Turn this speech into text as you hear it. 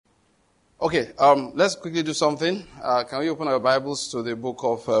Okay, let's quickly do something. Can we open our Bibles to the book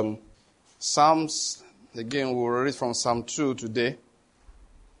of Psalms? Again, we'll read from Psalm 2 today.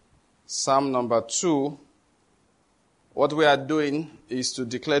 Psalm number 2. What we are doing is to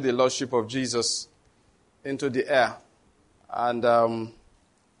declare the Lordship of Jesus into the air. And I'm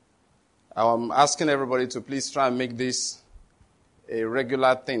asking everybody to please try and make this a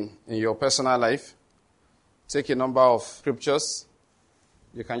regular thing in your personal life. Take a number of scriptures.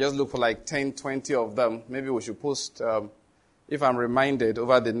 You can just look for like 10, 20 of them. Maybe we should post, if I'm reminded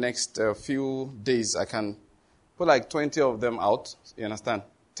over the next few days, I can put like 20 of them out. You understand?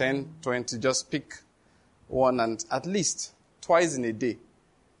 10, 20, just pick one and at least twice in a day,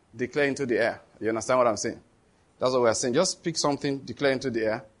 declare into the air. You understand what I'm saying? That's what we are saying. Just pick something, declare into the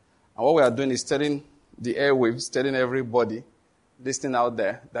air. And what we are doing is telling the airwaves, telling everybody listening out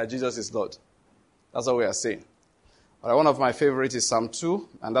there that Jesus is Lord. That's what we are saying. But one of my favorites is Psalm 2,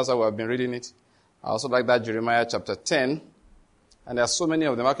 and that's how we have been reading it. I also like that Jeremiah chapter 10. And there are so many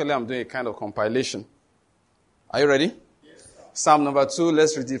of them. Actually, I'm doing a kind of compilation. Are you ready? Yes, sir. Psalm number 2,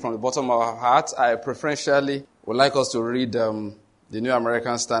 let's read it from the bottom of our heart. I preferentially would like us to read the New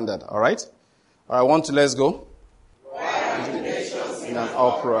American Standard. All right? All right, let's go. Why are the nations in an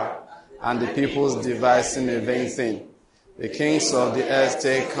uproar, and the peoples devising a vain thing? The kings of the earth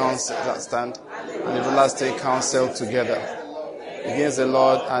take counsel, stand, and the rulers take counsel together against the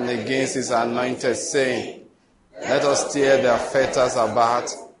Lord and against his anointed, saying, let us tear their fetters apart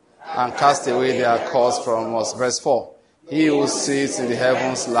and cast away their cords from us. Verse 4. He who sits in the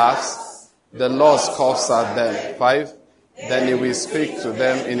heavens laughs. The Lord scoffs at them. 5. Then he will speak to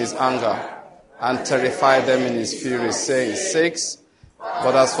them in his anger and terrify them in his fury, saying, 6.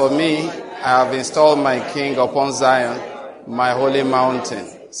 But as for me, I have installed my king upon Zion, my holy mountain.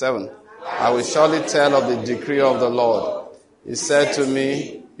 7. I will surely tell of the decree of the Lord. He said to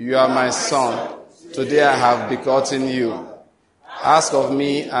me, you are my son. Today I have begotten you. Ask of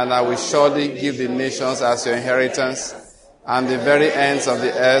me, and I will surely give the nations as your inheritance, and the very ends of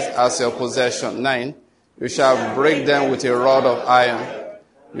the earth as your possession. 9. You shall break them with a rod of iron.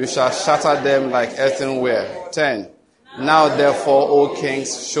 You shall shatter them like earthenware. 10. Now therefore, O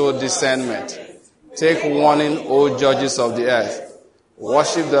kings, show discernment. Take warning, O judges of the earth.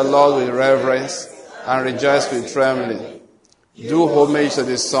 Worship the Lord with reverence and rejoice with trembling. Do homage to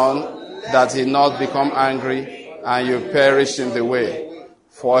the Son, that he not become angry and you perish in the way.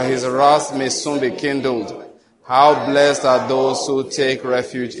 For his wrath may soon be kindled. How blessed are those who take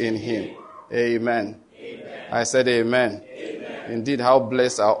refuge in him. Amen. Amen. I said amen. Amen. Indeed, how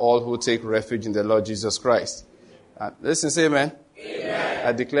blessed are all who take refuge in the Lord Jesus Christ. Listen, say amen. Amen.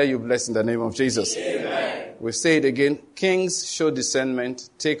 I declare you blessed in the name of Jesus. Amen. We say it again. Kings, show discernment.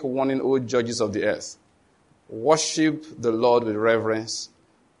 Take warning, O judges of the earth. Worship the Lord with reverence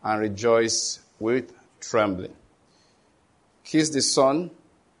and rejoice with trembling. Kiss the Son.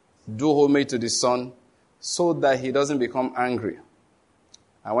 Do homage to the Son so that he doesn't become angry.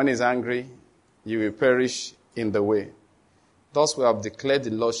 And when he's angry, you will perish in the way. Thus we have declared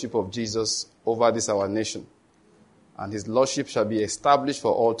the Lordship of Jesus over this our nation. And his Lordship shall be established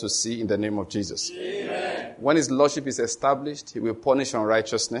for all to see in the name of Jesus. Amen. When his Lordship is established, he will punish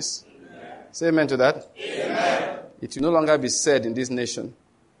unrighteousness. Amen. Say amen to that. Amen. It will no longer be said in this nation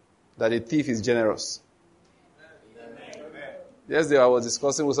that a thief is generous. Amen. Yesterday I was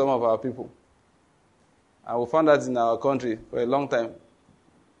discussing with some of our people. And we found that in our country for a long time,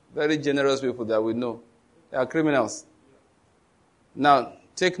 very generous people that we know, they are criminals. Now,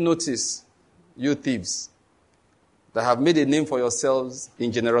 take notice, you thieves, that have made a name for yourselves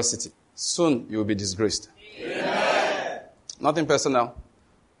in generosity. Soon you will be disgraced. Amen. Nothing personal,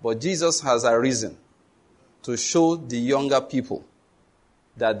 but Jesus has a reason to show the younger people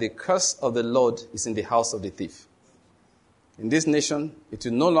that the curse of the Lord is in the house of the thief. In this nation, it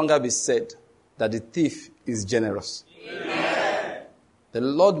will no longer be said that the thief is generous. Amen. The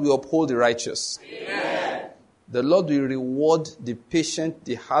Lord will uphold the righteous. Amen. The Lord will reward the patient,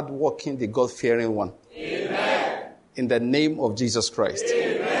 the hardworking, the God-fearing one. Amen. In the name of Jesus Christ.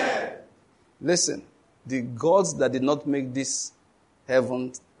 Amen. Listen, the gods that did not make this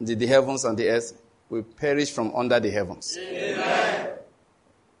heaven, the heavens and the earth will perish from under the heavens. Amen.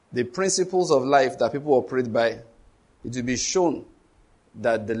 The principles of life that people operate by, it will be shown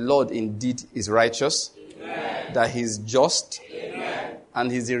that the Lord indeed is righteous, amen, that he is just, amen, and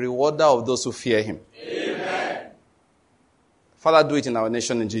he is the rewarder of those who fear him. Amen. Father, do it in our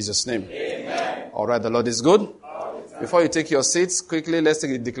nation in Jesus' name. Amen. All right, the Lord is good. Before you take your seats, quickly, let's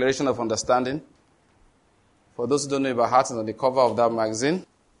take the declaration of understanding. For those who don't know it by heart, it's on the cover of that magazine.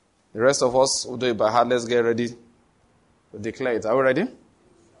 The rest of us who do it by heart, let's get ready to declare it. Are we ready?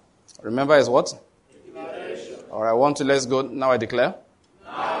 Remember is what? All right, 1, 2, let's go. Now I declare.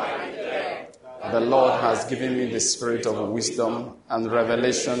 The Lord has given me the spirit of wisdom and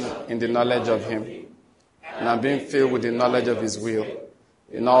revelation in the knowledge of Him. And I'm being filled with the knowledge of His will,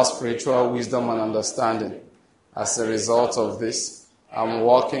 in all spiritual wisdom and understanding. As a result of this, I'm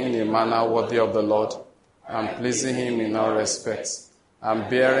walking in a manner worthy of the Lord. I'm pleasing Him in all respects. I'm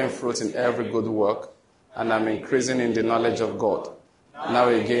bearing fruit in every good work, and I'm increasing in the knowledge of God. Now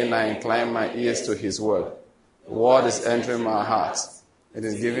again, I incline my ears to His word. The word is entering my heart. It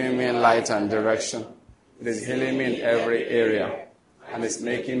is giving me light and direction. It is healing me in every area. And it's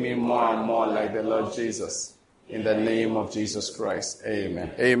making me more and more like the Lord Jesus. In the name of Jesus Christ.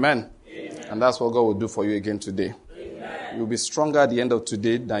 Amen. Amen. Amen. And that's what God will do for you again today. Amen. You'll be stronger at the end of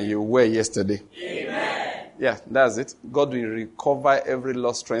today than you were yesterday. Amen. Yeah, that's it. God will recover every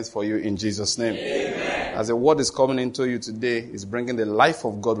lost strength for you in Jesus' name. Amen. As the word is coming into you today, it's bringing the life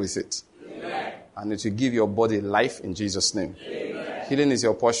of God with it. Amen. And it will give your body life in Jesus' name. Amen. Healing is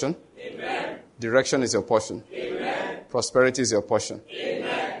your portion. Amen. Direction is your portion. Amen. Prosperity is your portion.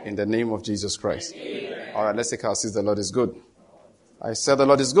 Amen. In the name of Jesus Christ. Amen. All right, let's take our seats. The Lord is good. I said the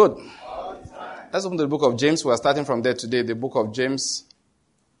Lord is good. Let's open the book of James. We are starting from there today. The book of James.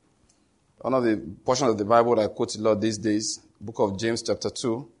 One of the portions of the Bible that I quote a lot these days. Book of James chapter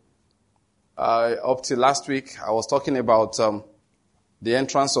 2. Up till last week, I was talking about the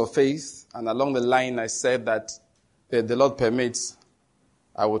entrance of faith. And along the line, I said that the Lord permits,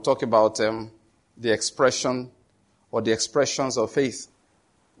 I will talk about the expression or the expressions of faith.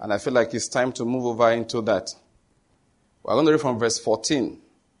 And I feel like it's time to move over into that. We're going to read from verse 14.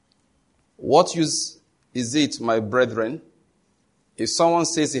 What use is it, my brethren, if someone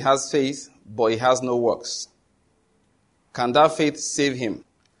says he has faith, but he has no works? Can that faith save him?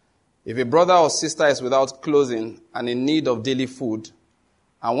 If a brother or sister is without clothing and in need of daily food,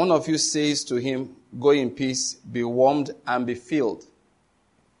 and one of you says to him, go in peace, be warmed and be filled,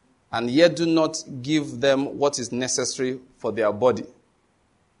 and yet do not give them what is necessary for their body,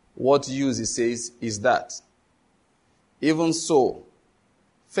 what use, he says, is that? Even so,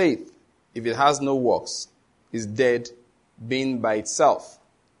 faith, if it has no works, is dead, being by itself.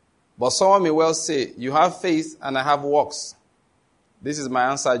 But someone may well say, you have faith and I have works. This is my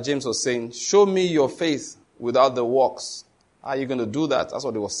answer. James was saying, show me your faith without the works. How are you going to do that? That's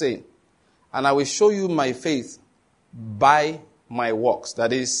what he was saying. And I will show you my faith by my works.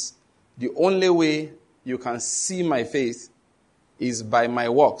 That is, the only way you can see my faith is by my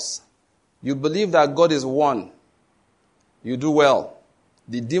works. You believe that God is one. You do well.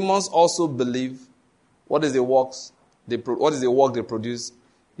 The demons also believe. What is the works? What is the work they produce?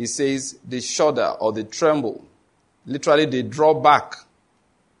 He says they shudder or they tremble. Literally, they draw back.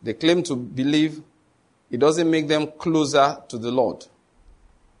 They claim to believe. It doesn't make them closer to the Lord.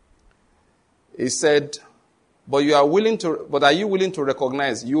 He said, but are you willing to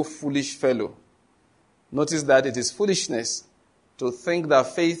recognize, you foolish fellow? Notice that it is foolishness to think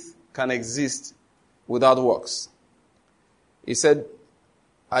that faith can exist without works. He said,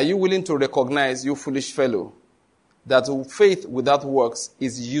 are you willing to recognize, you foolish fellow, that faith without works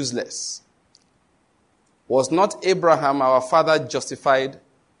is useless? Was not Abraham, our father, justified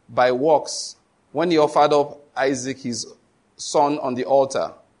by works when he offered up Isaac, his son, on the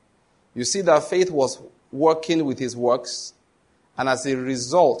altar? You see that faith was working with his works, and as a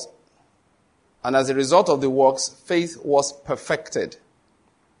result of the works, faith was perfected.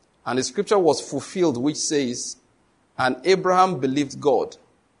 And the scripture was fulfilled, which says, and Abraham believed God,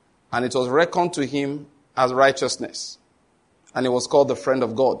 and it was reckoned to him as righteousness. And he was called the friend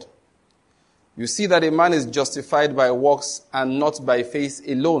of God. You see that a man is justified by works and not by faith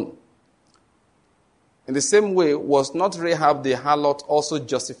alone. In the same way, was not Rahab the harlot also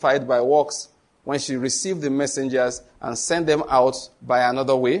justified by works when she received the messengers and sent them out by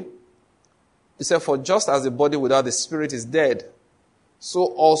another way? He said, for just as the body without the spirit is dead, so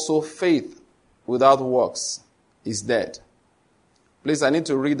also faith without works is dead. Please, I need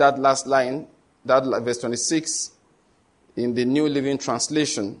to read that last line, that verse 26, in the New Living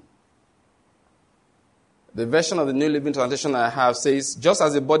Translation. The version of the New Living Translation I have says, just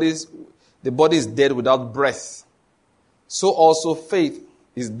as the body is dead without breath, so also faith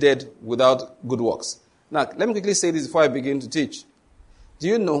is dead without good works. Now, let me quickly say this before I begin to teach. Do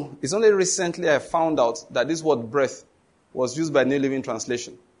you know, it's only recently I found out that this word breath was used by New Living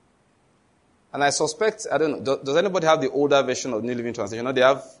Translation. And I suspect, I don't know, does anybody have the older version of New Living Translation? No, they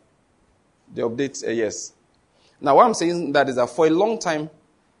have the update, yes. Now, why I'm saying that is that for a long time,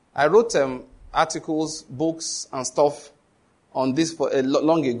 I wrote articles, books, and stuff on this for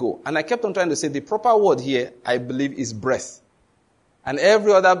long ago. And I kept on trying to say the proper word here, I believe, is breath. And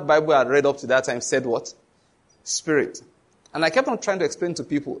every other Bible I read up to that time said what? Spirit. And I kept on trying to explain to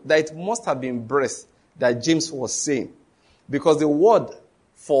people that it must have been breath that James was saying. Because the word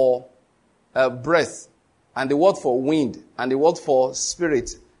for breath and the word for wind and the word for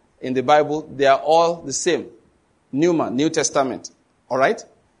spirit in the Bible, they are all the same. Pneuma, New Testament. All right?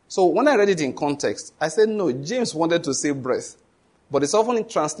 So when I read it in context, I said, no, James wanted to say breath. But it's often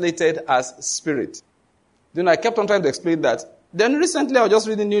translated as spirit. Then I kept on trying to explain that. Then recently I was just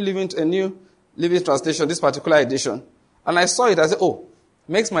reading a New Living Translation, this particular edition. And I saw it. I said, oh,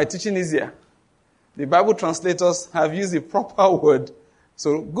 makes my teaching easier. The Bible translators have used the proper word.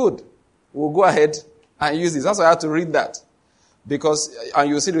 So good. We'll go ahead and use this. That's why I had to read that. Because, and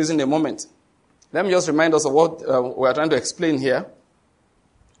you'll see the reason in a moment. Let me just remind us of what we are trying to explain here.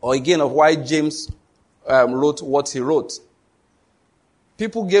 Or again, of why James wrote what he wrote.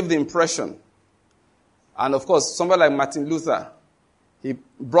 People gave the impression, and of course, somebody like Martin Luther, he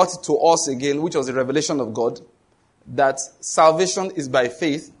brought it to us again, which was the revelation of God, that salvation is by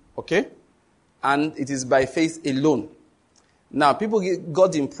faith, okay? And it is by faith alone. Now, people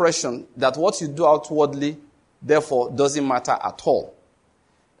got the impression that what you do outwardly, therefore, doesn't matter at all.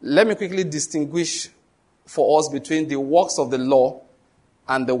 Let me quickly distinguish for us between the works of the law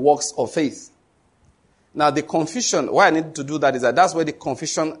and the works of faith. Now, the confusion, why I need to do that is that that's where the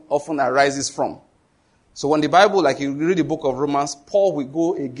confusion often arises from. So when the Bible, like you read the book of Romans, Paul will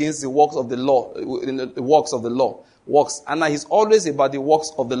go against the works of the law, the works of the law, works. And now he's always about the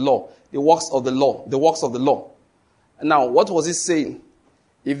works of the law, the works of the law, the works of the law. Now, what was he saying?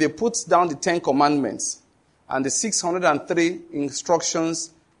 If they put down the 10 commandments and the 603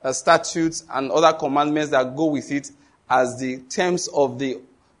 instructions, statutes, and other commandments that go with it as the terms of the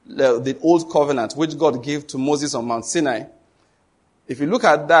old covenant, which God gave to Moses on Mount Sinai, if you look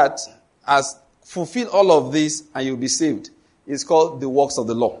at that as fulfill all of this and you'll be saved, it's called the works of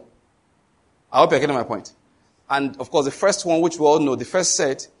the law. I hope you're getting my point. And of course, the first one, which we all know, the first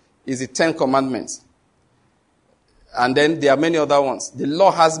set is the 10 commandments. And then there are many other ones. The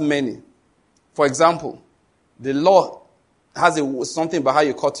law has many. For example, the law has something about how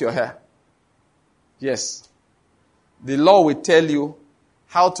you cut your hair. Yes. The law will tell you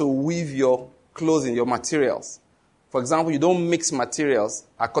how to weave your clothing, your materials. For example, you don't mix materials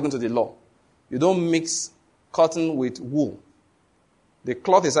according to the law. You don't mix cotton with wool. The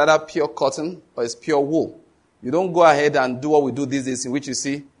cloth is either pure cotton or it's pure wool. You don't go ahead and do what we do these days, in which you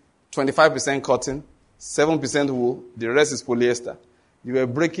see 25% cotton, 7% wool, the rest is polyester. You are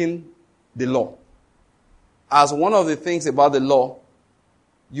breaking the law. As one of the things about the law,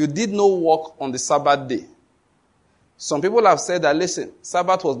 you did no work on the Sabbath day. Some people have said that, listen,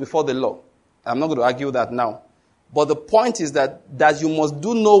 Sabbath was before the law. I'm not going to argue that now. But the point is that you must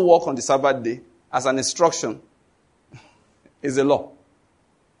do no work on the Sabbath day as an instruction is the law.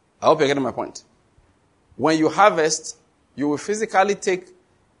 I hope you're getting my point. When you harvest, you will physically take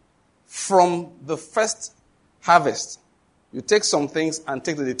from the first harvest. You take some things and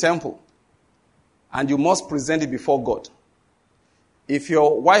take to the temple. And you must present it before God. If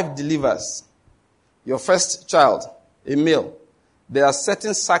your wife delivers your first child, a male, there are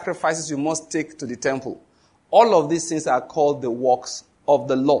certain sacrifices you must take to the temple. All of these things are called the works of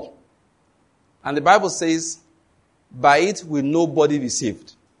the law. And the Bible says, by it will nobody be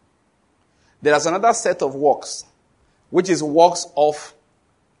saved. There is another set of works, which is works of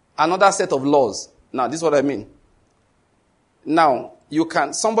another set of laws. Now, this is what I mean. Now,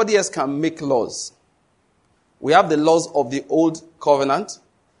 somebody else can make laws. We have the laws of the old covenant.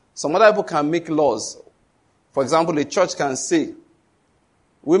 Some other people can make laws. For example, the church can say,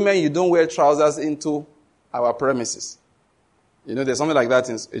 women, you don't wear trousers into our premises. You know, there's something like that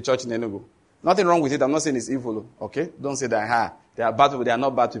in a church in Enugu. Nothing wrong with it. I'm not saying it's evil, okay? Don't say that, they are bad people. They are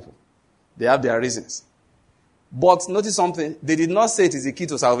not bad people. They have their reasons. But notice something. They did not say it is the key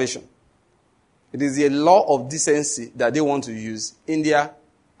to salvation. It is a law of decency that they want to use in their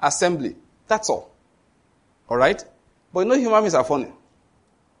assembly. That's all. All right? But you know, human beings are funny.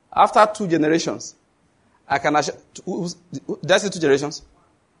 After 2 generations, I can assure... Did I say 2 generations?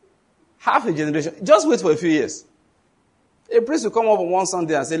 Half a generation. Just wait for a few years. A priest will come up on one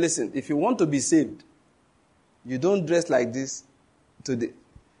Sunday and say, listen, if you want to be saved, you don't dress like this today.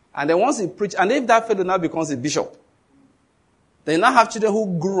 And then once he preaches, and if that fellow now becomes a bishop, then you now have children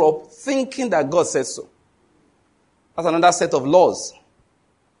who grew up thinking that God said so. That's another set of laws.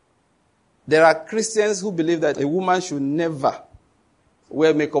 There are Christians who believe that a woman should never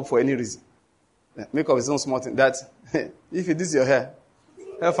wear makeup for any reason. Makeup is no small thing. That if it is your hair,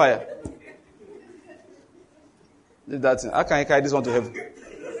 hellfire. Leave that thing. How can I carry this one to heaven?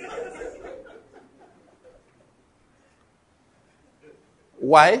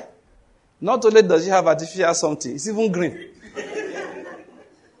 Why? Not only does she have artificial something, it's even green.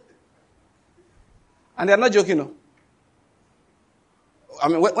 And they're not joking, no. I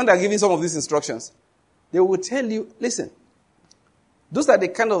mean, when they're giving some of these instructions, they will tell you, listen, those are the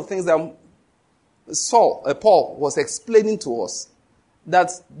kind of things that Paul was explaining to us.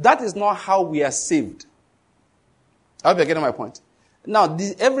 That is not how we are saved. I hope you're getting my point. Now,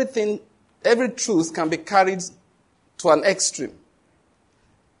 every truth can be carried to an extreme.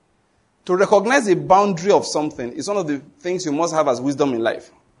 To recognize the boundary of something is one of the things you must have as wisdom in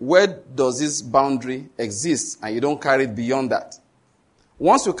life. Where does this boundary exist? And you don't carry it beyond that.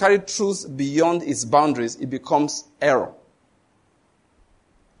 Once you carry truth beyond its boundaries, it becomes error.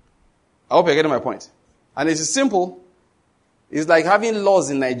 I hope you're getting my point. And it's simple. It's like having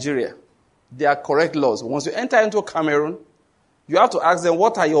laws in Nigeria. They are correct laws. Once you enter into Cameroon, you have to ask them,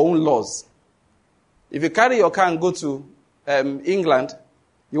 what are your own laws? If you carry your car and go to England,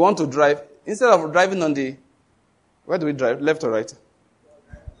 you want to drive, instead of driving on the, where do we drive? Left or right?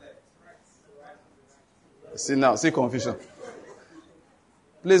 See confusion.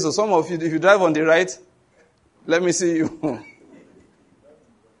 Please, so some of you, if you drive on the right, let me see you.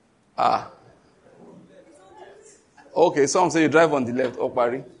 Okay, some say you drive on the left.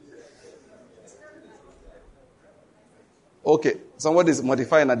 Okpari. Okay, somebody is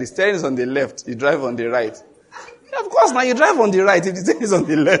modifying that the steering is on the left, you drive on the right. Yeah, of course, now you drive on the right if the steering is on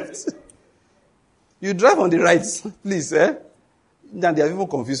the left. You drive on the right, please, eh? Now they have even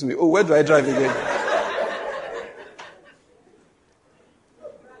confused me. Oh, where do I drive again?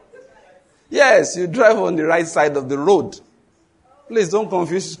 Yes, you drive on the right side of the road. Please don't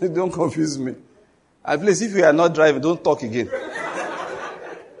confuse me. And please, if you are not driving, don't talk again.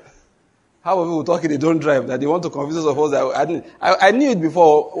 How are people talking, they don't drive, that they want to confuse us of us? I knew it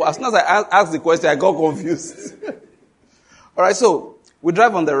before. As soon as I asked the question, I got confused. All right, so we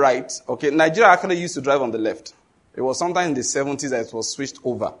drive on the right. Okay, Nigeria actually used to drive on the left. It was sometime in the 70s that it was switched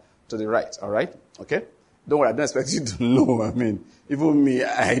over to the right. All right, okay? Don't worry, I don't expect you to know. I mean, even me,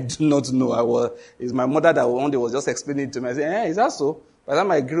 I do not know. It's my mother that one day was just explaining it to me. I said, is that so? By the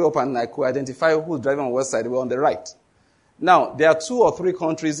time I grew up and I could identify who's driving on the west side, they were on the right. Now, there are 2 or 3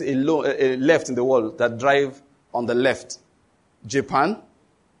 countries left in the world that drive on the left. Japan,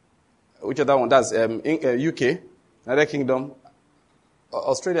 which other one? That's UK, United Kingdom,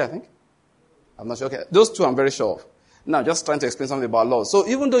 Australia, I think. I'm not sure. Okay, those 2 I'm very sure of. Now, just trying to explain something about laws. So,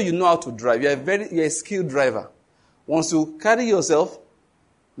 even though you know how to drive, you're a skilled driver. Once you carry yourself,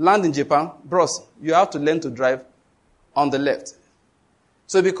 land in Japan, bros, you have to learn to drive on the left.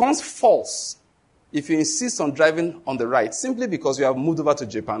 So it becomes false if you insist on driving on the right, simply because you have moved over to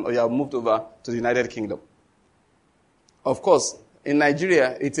Japan or you have moved over to the United Kingdom. Of course, in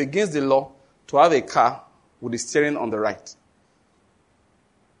Nigeria, it's against the law to have a car with the steering on the right.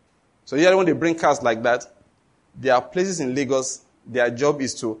 So here when they bring cars like that, there are places in Lagos, their job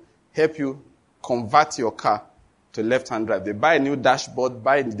is to help you convert your car to left-hand drive. They buy a new dashboard,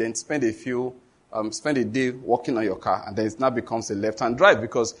 then spend a day working on your car, and then it now becomes a left-hand drive,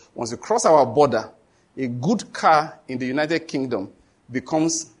 because once you cross our border, a good car in the United Kingdom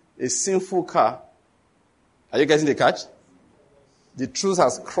becomes a sinful car. Are you getting the catch? The truth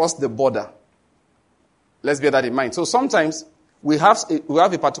has crossed the border. Let's bear that in mind. So sometimes we have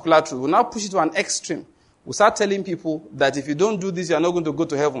a particular truth. We now push it to an extreme. We start telling people that if you don't do this, you are not going to go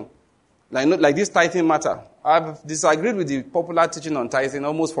to heaven. Like this tithing matter. I've disagreed with the popular teaching on tithing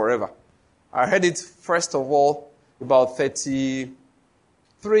almost forever. I heard it, first of all, about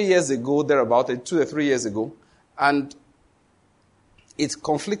 33 years ago, 2 or 3 years ago. And it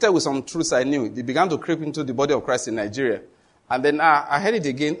conflicted with some truths I knew. They began to creep into the body of Christ in Nigeria. And then I heard it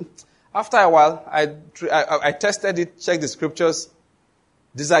again. After a while, I tested it, checked the scriptures,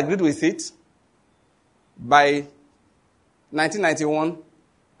 disagreed with it. By 1991,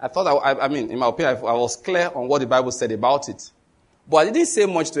 I thought, in my opinion, I was clear on what the Bible said about it. But I didn't say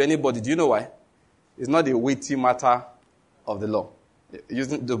much to anybody. Do you know why? It's not a weighty matter of the law.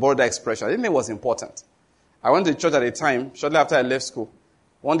 Using the border expression, I didn't think it was important. I went to church at a time, shortly after I left school.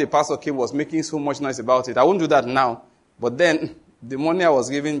 One day, pastor came, was making so much noise about it. I won't do that now. But then, the money I was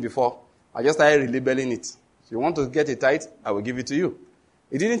giving before, I just started relabeling it. If you want to get a tithe, I will give it to you.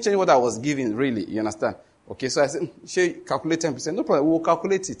 It didn't change what I was giving, really. You understand? Okay, so I said, calculate 10%. No problem, we'll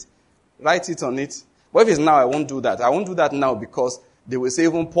calculate it. Write it on it. But if it's now, I won't do that. I won't do that now because they will say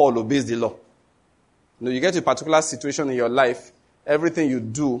even Paul obeys the law. You get to a particular situation in your life, everything you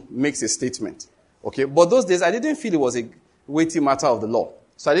do makes a statement. Okay, but those days, I didn't feel it was a weighty matter of the law.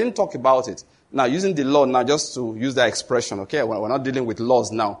 So I didn't talk about it. Now, using the law now just to use that expression, okay? We're not dealing with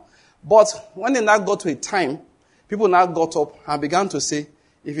laws now. But when they now got to a time, people now got up and began to say,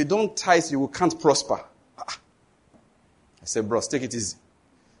 if you don't tithe, you can't prosper. I said, bros, take it easy.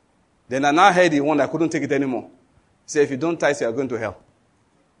 Then I now heard the one that couldn't take it anymore. He said, if you don't tithe, you are going to hell.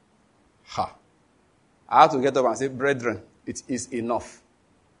 I had to get up and say, brethren, it is enough.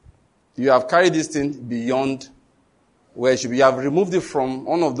 You have carried this thing beyond where it should be. You have removed it from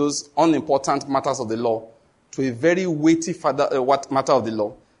one of those unimportant matters of the law to a very weighty matter of the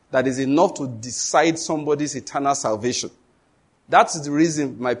law that is enough to decide somebody's eternal salvation. That's the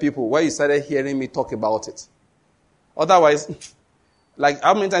reason, my people, why you started hearing me talk about it. Otherwise, like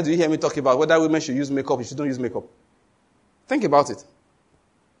how many times do you hear me talk about whether women should use makeup or shouldn't use makeup? Think about it.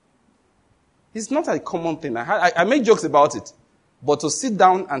 It's not a common thing. I make jokes about it. But to sit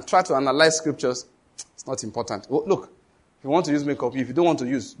down and try to analyze scriptures, it's not important. Well, look, if you want to use makeup, if you don't want to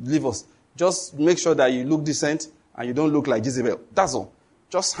use, leave us. Just make sure that you look decent and you don't look like Jezebel. That's all.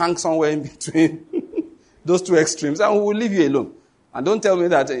 Just hang somewhere in between those two extremes and we will leave you alone. And don't tell me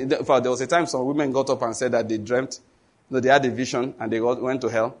that, there was a time some women got up and said that they dreamt, they had a vision and they went to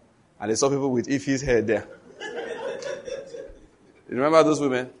hell and they saw people with Ife's hair there. You remember those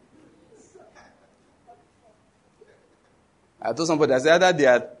women? I told somebody, I said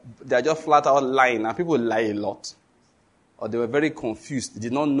either they are just flat out lying, and people lie a lot, or they were very confused. They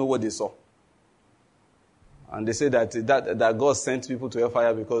did not know what they saw. And they said that God sent people to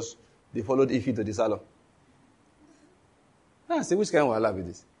hellfire because they followed Ife to the salon. I said, which kind of wahala is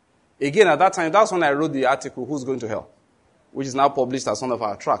this? Again, at that time, that's when I wrote the article, Who's Going to Hell? Which is now published as one of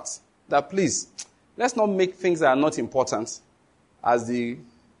our tracts. That please, let's not make things that are not important as the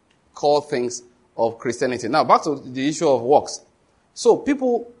core things of Christianity. Now, back to the issue of works. So,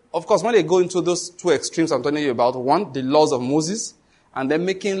 people, of course, when they go into those two extremes I'm telling you about, one, the laws of Moses, and then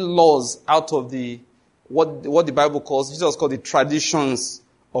making laws out of what the Bible calls, Jesus called the traditions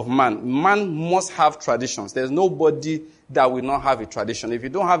of man. Man must have traditions. There's nobody that will not have a tradition. If you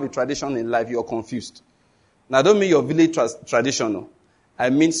don't have a tradition in life, you're confused. Now, I don't mean your village tradition. No. I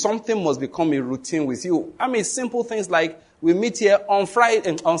mean something must become a routine with you. I mean simple things like we meet here on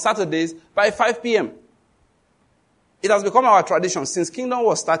Saturdays by 5 p.m. It has become our tradition. Since Kingdom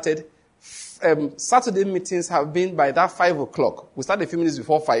was started, Saturday meetings have been by that 5 o'clock. We started a few minutes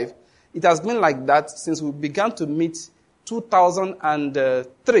before 5. It has been like that since we began to meet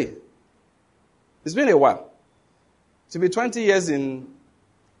 2003. It's been a while. To be 20 years in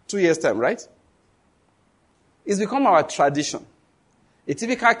 2 years' time, right? It's become our tradition. A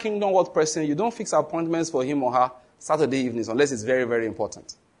typical Kingdom World person, you don't fix appointments for him or her Saturday evenings unless it's very, very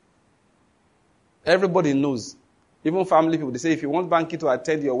important. Everybody knows. Even family people, they say if you want Banky to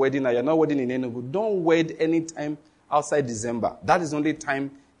attend your wedding and you're not wedding in Enugu, don't wed any time outside December. That is the only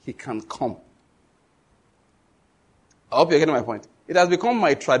time he can come. I hope you're getting my point. It has become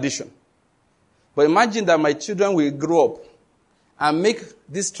my tradition. But imagine that my children will grow up and make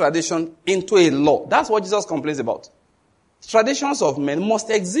this tradition into a law. That's what Jesus complains about. Traditions of men must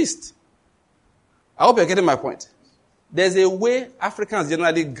exist. I hope you're getting my point. There's a way Africans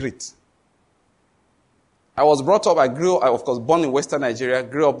generally greet. I was brought up, of course, born in Western Nigeria,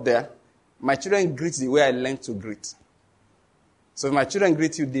 grew up there. My children greet the way I learned to greet. So if my children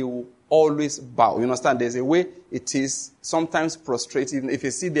greet you, they will always bow. You understand? There's a way it is sometimes prostrate. Even if you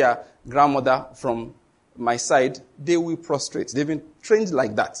see their grandmother from my side, they will prostrate. They've been trained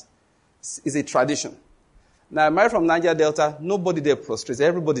like that. It's a tradition. Now, I'm married from Niger Delta. Nobody there prostrates.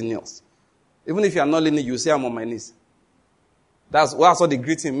 Everybody kneels. Even if you are not leaning, you say, I'm on my knees. That's what the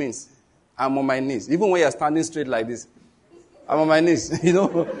greeting means. I'm on my knees. Even when you're standing straight like this, I'm on my knees. You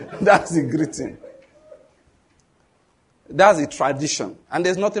know, that's the greeting. That's a tradition. And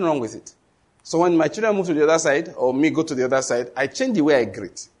there's nothing wrong with it. So when my children move to the other side, or me go to the other side, I change the way I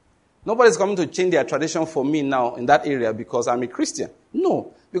greet. Nobody's coming to change their tradition for me now in that area because I'm a Christian.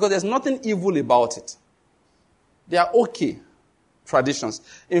 No, because there's nothing evil about it. They are okay traditions.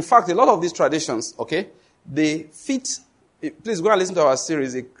 In fact, a lot of these traditions, okay, they fit. Please go and listen to our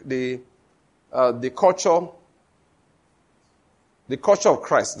series, the culture of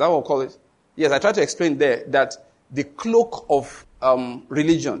Christ. That we'll call it. Yes, I try to explain there that the cloak of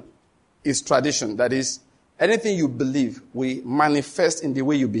religion is tradition. That is, anything you believe will manifest in the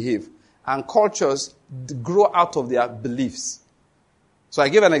way you behave. And cultures grow out of their beliefs. So I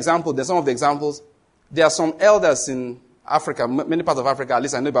give an example. There's some of the examples. There are some elders in Africa, many parts of Africa, at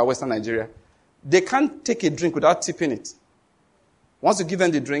least I know about Western Nigeria. They can't take a drink without tipping it. Once you give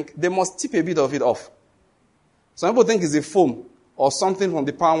them the drink, they must tip a bit of it off. Some people think it's a foam or something from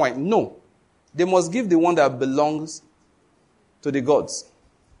the palm wine. No. They must give the one that belongs to the gods.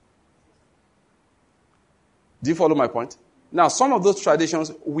 Do you follow my point? Now, some of those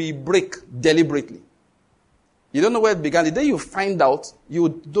traditions we break deliberately. You don't know where it began. The day you find out, you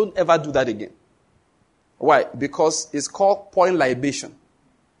don't ever do that again. Why? Because it's called pouring libation.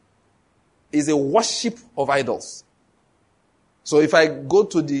 It's a worship of idols. So if I go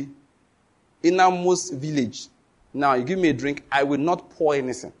to the innermost village, now you give me a drink, I will not pour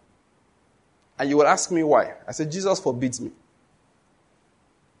anything. And you will ask me why. I said, Jesus forbids me.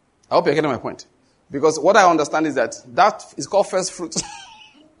 I hope you're getting my point. Because what I understand is that is called first fruit.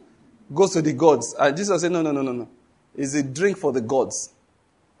 Goes to the gods. And Jesus said, no. It's a drink for the gods.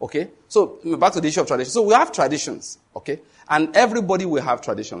 Okay? So, back to the issue of tradition. So, we have traditions. Okay? And everybody will have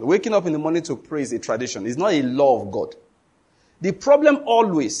traditions. Waking up in the morning to pray is a tradition. It's not a law of God. The problem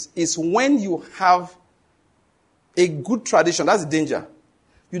always is when you have a good tradition. That's the danger.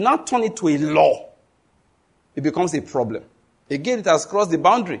 You now turn it to a law. It becomes a problem. Again, it has crossed the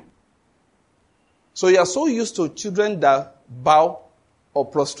boundary. So you are so used to children that bow or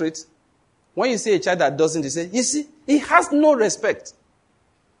prostrate. When you see a child that doesn't, you say, you see, he has no respect.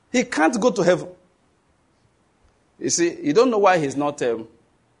 He can't go to heaven. You see, you don't know why he's not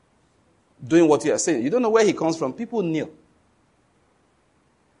doing what you are saying. You don't know where he comes from. People kneel.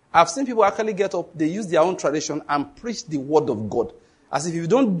 I've seen people actually get up, they use their own tradition and preach the word of God. As if you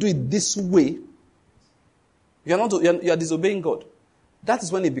don't do it this way, you are disobeying God. That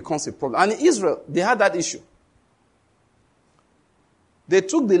is when it becomes a problem. And in Israel, they had that issue. They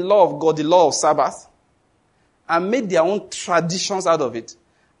took the law of God, the law of Sabbath, and made their own traditions out of it.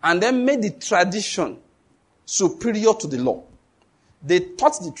 And then made the tradition superior to the law. They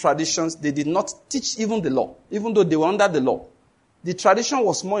taught the traditions, they did not teach even the law, even though they were under the law. The tradition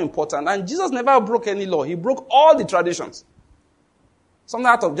was more important. And Jesus never broke any law. He broke all the traditions. Something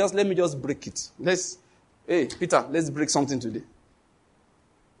out of let me just break it. Hey, Peter, let's break something today.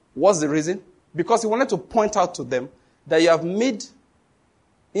 What's the reason? Because he wanted to point out to them that you have made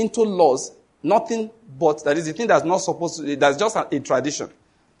into laws nothing but, that is the thing that's not supposed to, that's just a tradition.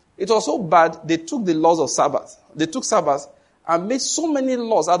 It was so bad, they took the laws of Sabbath. They took Sabbath and made so many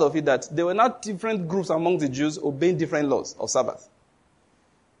laws out of it that there were not different groups among the Jews obeying different laws of Sabbath.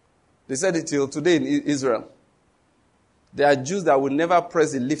 They said it till today in Israel. There are Jews that will never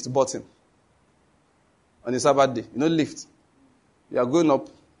press the lift button on the Sabbath day. You know, lift. You are going up.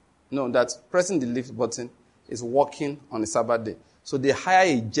 No, that pressing the lift button is walking on the Sabbath day. So they hire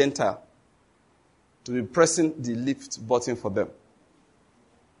a Gentile to be pressing the lift button for them.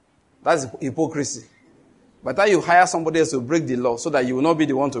 That's hypocrisy. By the time you hire somebody else to break the law so that you will not be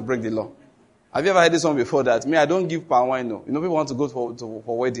the one to break the law. Have you ever heard this one before that? Me, I don't give palm wine, no. You know, people want to go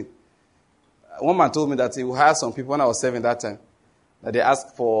for wedding. One man told me that he will hire some people when I was serving that time. That they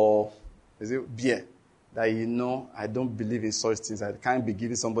ask for, beer. That I don't believe in such things. I can't be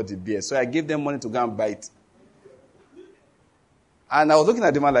giving somebody beer. So I gave them money to go and buy it. And I was looking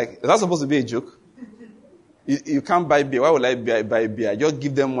at the man like, is that supposed to be a joke? You can't buy beer. Why would I buy beer? I just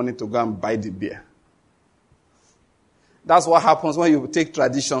give them money to go and buy the beer. That's what happens when you take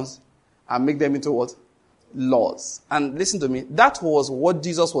traditions and make them into what? Laws. And listen to me, that was what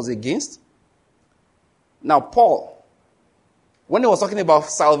Jesus was against. Now, Paul, when he was talking about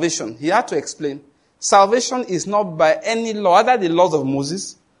salvation, he had to explain, salvation is not by any law, either the laws of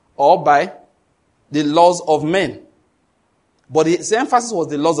Moses or by the laws of men. But his emphasis was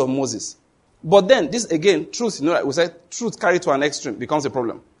the laws of Moses. But then, this again, truth, we said truth carried to an extreme becomes a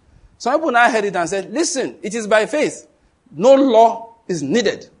problem. Some people now heard it and said, listen, it is by faith. No law is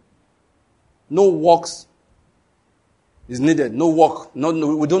needed. No works is needed. No work.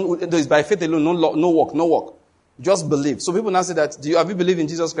 We don't. It's by faith alone. No law, no work. Just believe. So people now say that, have you believed in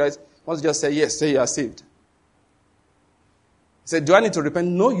Jesus Christ? Once you just say yes, say you are saved. He said, do I need to repent?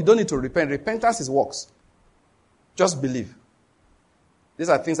 No, you don't need to repent. Repentance is works. Just believe. These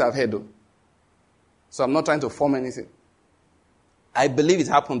are things I've heard though. So I'm not trying to form anything. I believe it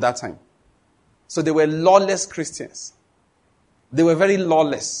happened that time. So they were lawless Christians. They were very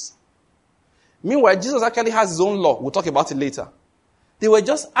lawless. Meanwhile, Jesus actually has his own law. We'll talk about it later. They were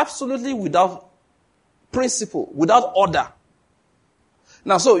just absolutely without principle, without order.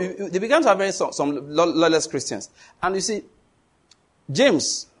 Now, so they began to have some lawless Christians. And you see,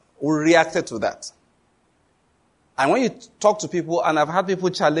 James reacted to that. And when you talk to people, and I've had people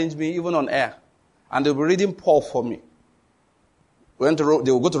challenge me even on air, and they'll be reading Paul for me. They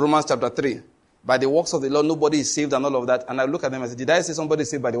will go to Romans chapter 3. By the works of the law, nobody is saved and all of that. And I look at them and say, did I say somebody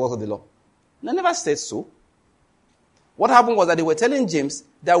is saved by the works of the law? No, I never said so. What happened was that they were telling James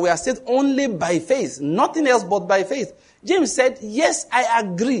that we are saved only by faith, nothing else but by faith. James said, yes, I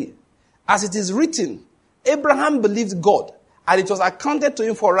agree. As it is written, Abraham believed God, and it was accounted to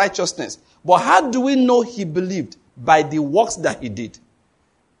him for righteousness. But how do we know he believed? By the works that he did.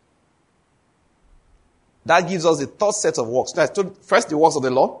 That gives us the third set of works. That's first the works of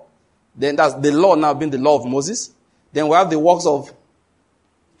the law. Then that's the law now being the law of Moses. Then we have the works of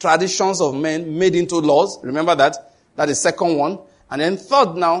traditions of men made into laws. Remember that? That is the second one. And then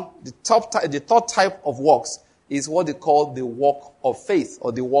third now, the third type of works is what they call the work of faith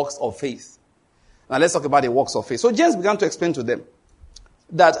or the works of faith. Now let's talk about the works of faith. So James began to explain to them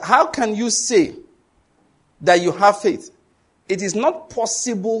that how can you say that you have faith? It is not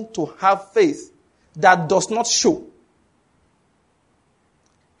possible to have faith that does not show.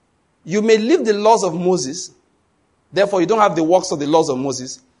 You may live the laws of Moses, therefore you don't have the works of the laws of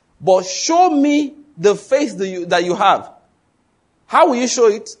Moses, but show me the faith that you have. How will you show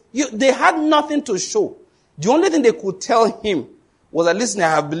it? They had nothing to show. The only thing they could tell him was that, listen, I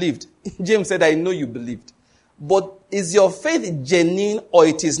have believed. James said, I know you believed. But is your faith genuine or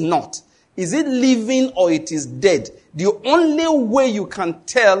it is not? Is it living or it is dead? The only way you can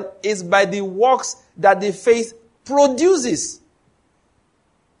tell is by the works that the faith produces.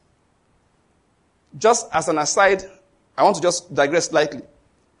 Just as an aside, I want to just digress slightly.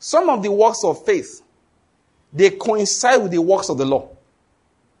 Some of the works of faith, they coincide with the works of the law.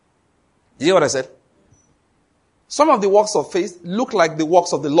 You hear what I said? Some of the works of faith look like the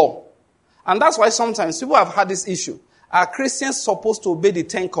works of the law. And that's why sometimes people have had this issue. Are Christians supposed to obey the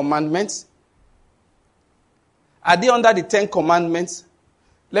 10 commandments? Are they under the 10 commandments?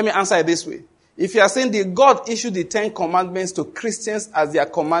 Let me answer it this way. If you are saying that God issued the 10 commandments to Christians as their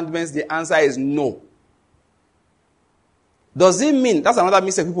commandments, the answer is no. Does it mean, that's another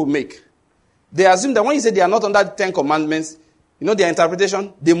mistake people make. They assume that when you say they are not under the 10 commandments, you know their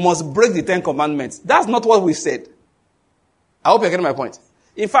interpretation, they must break the 10 commandments. That's not what we said. I hope you're getting my point.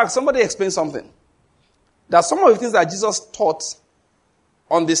 In fact, somebody explained something. That some of the things that Jesus taught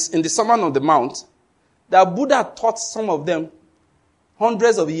in the Sermon on the Mount, that Buddha taught some of them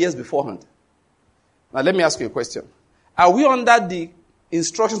hundreds of years beforehand. Now let me ask you a question. Are we under the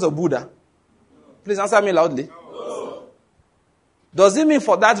instructions of Buddha? Please answer me loudly. No. Does it mean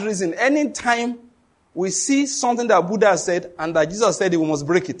for that reason, anytime we see something that Buddha said and that Jesus said, we must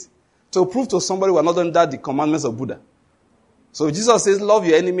break it to prove to somebody we are not under the commandments of Buddha? So Jesus says, love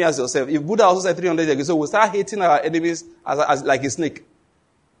your enemy as yourself. If Buddha also said 300 years ago, so we'll start hating our enemies as like a snake.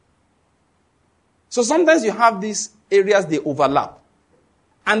 So sometimes you have these areas, they overlap.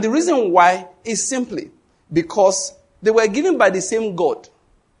 And the reason why is simply because they were given by the same God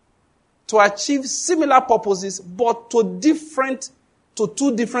to achieve similar purposes, but to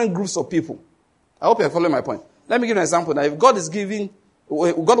two different groups of people. I hope you're following my point. Let me give you an example. Now, if God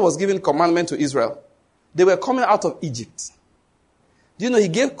was giving commandment to Israel, they were coming out of Egypt. Do you know he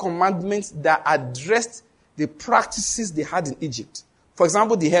gave commandments that addressed the practices they had in Egypt? For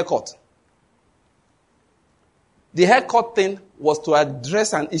example, the haircut. The haircut thing was to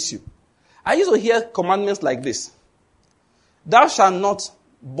address an issue. I used to hear commandments like this. Thou shalt not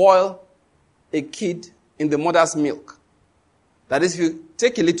boil a kid in the mother's milk. That is, if you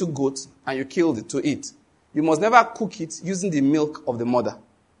take a little goat and you kill it to eat, you must never cook it using the milk of the mother.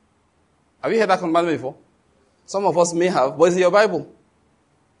 Have you heard that commandment before? Some of us may have, but it's in your Bible.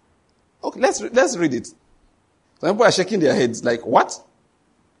 Okay, let's read it. Some people are shaking their heads like, what?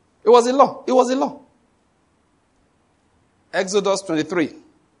 It was a law. It was a law. Exodus 23.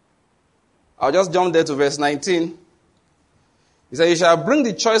 I'll just jump there to verse 19. He said, you shall bring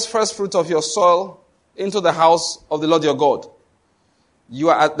the choice first fruit of your soil into the house of the Lord your God.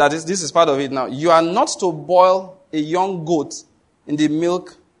 This is part of it now. You are not to boil a young goat in the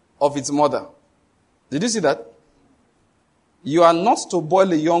milk of its mother. Did you see that? You are not to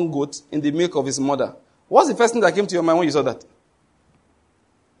boil a young goat in the milk of its mother. What's the first thing that came to your mind when you saw that?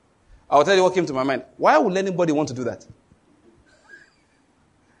 I'll tell you what came to my mind. Why would anybody want to do that?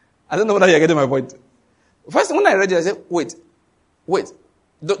 I don't know whether you're getting my point. First, when I read it, I said, wait.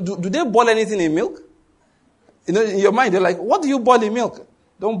 Do they boil anything in milk? You know, in your mind, you're like, what do you boil in milk?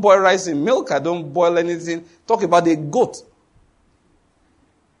 Don't boil rice in milk. I don't boil anything. Talk about a goat.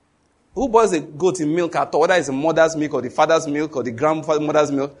 Who boils a goat in milk at all? Whether it's the mother's milk or the father's milk or the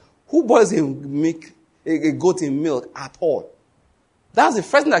grandmother's milk. Who boils a goat in milk at all? That's the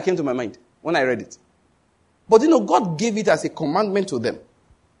first thing that came to my mind when I read it. But God gave it as a commandment to them.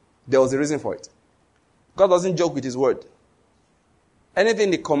 There was a reason for it. God doesn't joke with his word.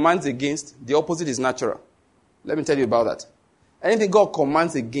 Anything he commands against, the opposite is natural. Let me tell you about that. Anything God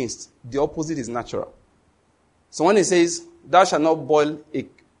commands against, the opposite is natural. So when he says, thou shalt not boil a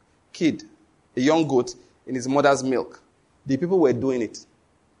young goat, in his mother's milk, the people were doing it.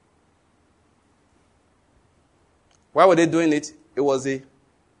 Why were they doing it?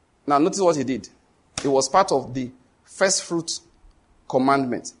 Now notice what he did. It was part of the first fruit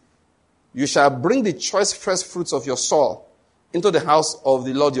commandment. You shall bring the choice first fruits of your soil into the house of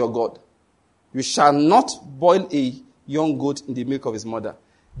the Lord your God. You shall not boil a young goat in the milk of his mother.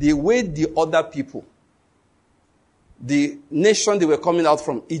 The way the other people, the nation they were coming out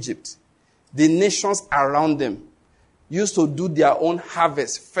from Egypt, the nations around them used to do their own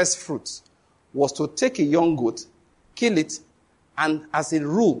harvest, first fruits, was to take a young goat, kill it, and as a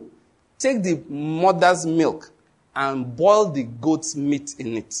rule, take the mother's milk and boil the goat's meat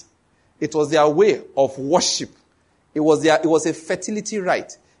in it. It was their way of worship. It was a fertility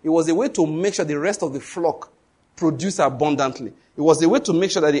rite. It was a way to make sure the rest of the flock produced abundantly. It was a way to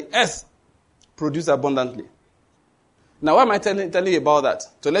make sure that the earth produced abundantly. Now, why am I telling you about that?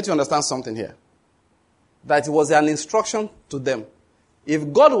 To let you understand something here. That it was an instruction to them.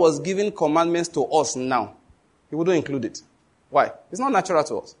 If God was giving commandments to us now, he wouldn't include it. Why? It's not natural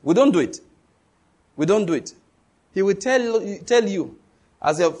to us. We don't do it. We don't do it. He will tell you,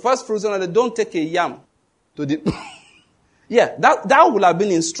 as a first fruits, don't take a yam to the... Yeah, that would have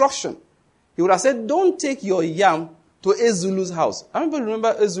been instruction. He would have said, don't take your yam to Ezulu's house. How many people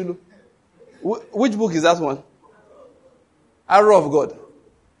remember Ezulu? Which book is that one? Arrow of God.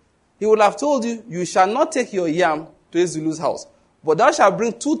 He would have told you, you shall not take your yam to Ezulu's house, but thou shalt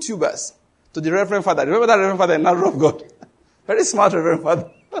bring 2 tubers to the Reverend Father. Remember that Reverend Father in Arrow of God? Very smart Reverend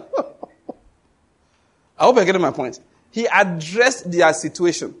Father. I hope you're getting my point. He addressed their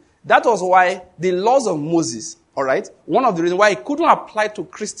situation. That was why the laws of Moses, all right, one of the reasons why it couldn't apply to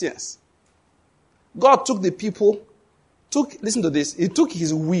Christians. God took the people, listen to this, he took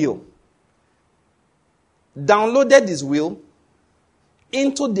his will, downloaded his will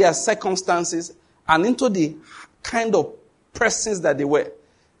into their circumstances and into the kind of persons that they were,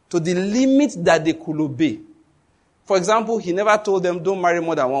 to the limit that they could obey. For example, he never told them, don't marry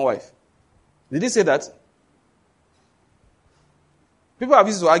more than one wife. Did he say that? People have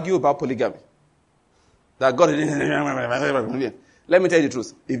used to argue about polygamy. That God didn't. Let me tell you the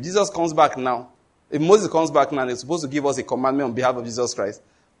truth. If Jesus comes back now, if Moses comes back now and is supposed to give us a commandment on behalf of Jesus Christ,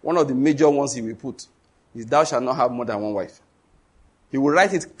 one of the major ones he will put is thou shalt not have more than one wife. He will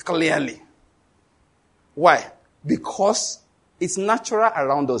write it clearly. Why? Because it's natural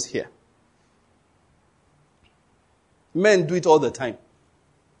around us here. Men do it all the time.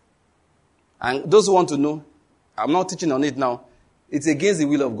 And those who want to know, I'm not teaching on it now, it's against the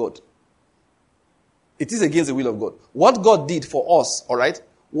will of God. It is against the will of God. What God did for us, all right,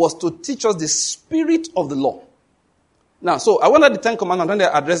 was to teach us the spirit of the law. Now, so I wanted the 10 commandments, I'm trying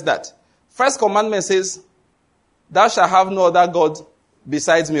to address that. First commandment says, thou shalt have no other God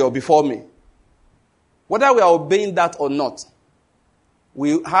besides me or before me. Whether we are obeying that or not,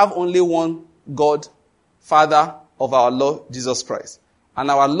 we have only one God, Father of our Lord Jesus Christ.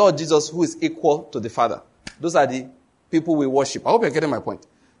 And our Lord Jesus, who is equal to the Father. Those are the people we worship. I hope you're getting my point.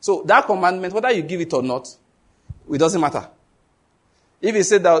 So that commandment, whether you give it or not, it doesn't matter. If he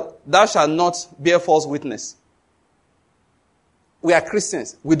said that thou shalt not bear false witness. We are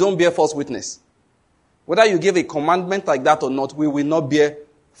Christians. We don't bear false witness. Whether you give a commandment like that or not, we will not bear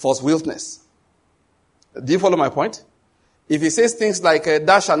false witness. Do you follow my point? If he says things like,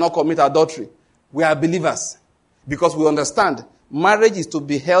 thou shalt not commit adultery, we are believers. Because we understand marriage is to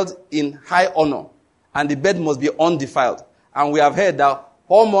be held in high honor and the bed must be undefiled. And we have heard that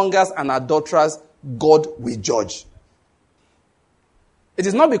whoremongers and adulterers, God will judge. It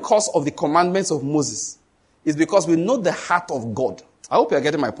is not because of the commandments of Moses. It's because we know the heart of God. I hope you are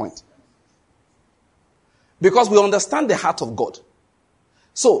getting my point. Because we understand the heart of God.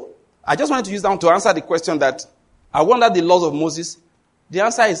 So, I just wanted to use that to answer the question that, I wonder the laws of Moses. The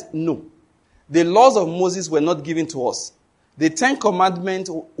answer is no. The laws of Moses were not given to us. The 10 Commandments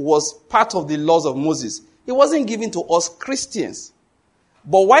was part of the laws of Moses. It wasn't given to us Christians.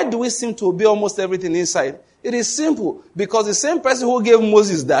 But why do we seem to obey almost everything inside? It is simple. Because the same person who gave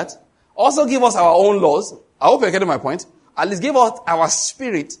Moses that also gave us our own laws. I hope you're getting my point. At least gave us our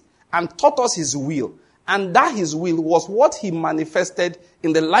spirit and taught us his will. And that his will was what he manifested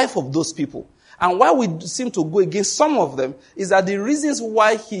in the life of those people. And why we seem to go against some of them is that the reasons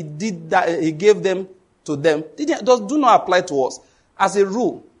why he did that, he gave them to them, do not apply to us. As a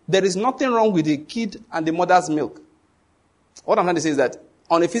rule, there is nothing wrong with the kid and the mother's milk. What I'm trying to say is that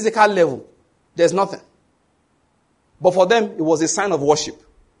on a physical level, there's nothing. But for them, it was a sign of worship.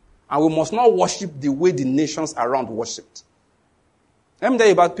 And we must not worship the way the nations around worshipped. Let me tell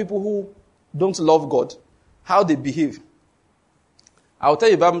you about people who don't love God, how they behave. I'll tell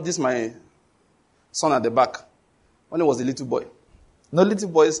you about this, my son at the back, when he was a little boy. No, little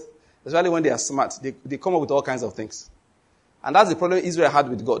boys, especially when they are smart, they come up with all kinds of things. And that's the problem Israel had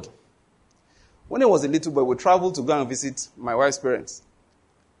with God. When he was a little boy, we traveled to go and visit my wife's parents.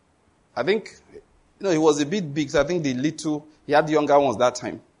 I think, he was a bit big, so I think he had the younger ones that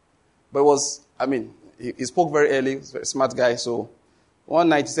time. But he spoke very early, he was a very smart guy, so one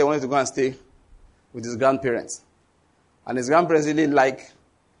night he said he wanted to go and stay with his grandparents. And his grandparents really like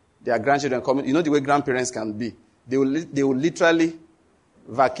their grandchildren coming. You know the way grandparents can be. They will literally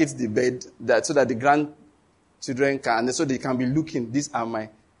vacate the bed so that the grandchildren can, so they can be looking, these are my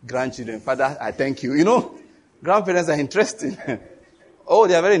grandchildren. Father, I thank you. Grandparents are interesting. Oh,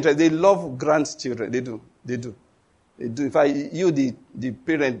 they are very interesting. They love grandchildren. They do. In fact, you, the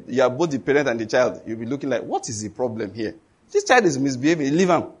parent, you are both the parent and the child. You'll be looking like, what is the problem here? This child is misbehaving. Leave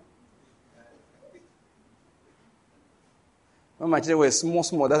him. When my children were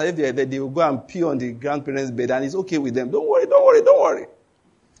small, that if they are there, they will go and pee on the grandparents' bed, and it's okay with them. Don't worry.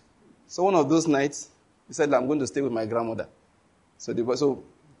 So one of those nights, he said, I'm going to stay with my grandmother. So he was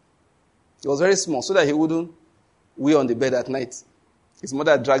very small, so that he wouldn't wee on the bed at night. His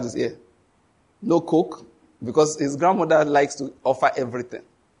mother dragged his ear. No Coke, because his grandmother likes to offer everything.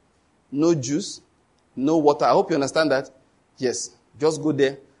 No juice, no water. I hope you understand that. Yes, just go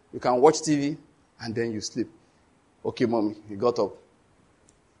there. You can watch TV, and then you sleep. Okay, mommy. He got up.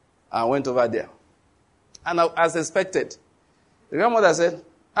 I went over there. And as expected, the grandmother said,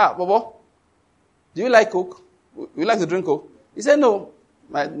 Bobo, do you like Coke? Would you like to drink Coke? He said, no.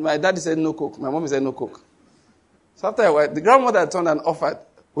 My daddy said no Coke. My mommy said no Coke. So after a while, the grandmother turned and offered,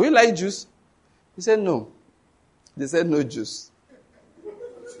 would you like juice? He said no. They said no juice.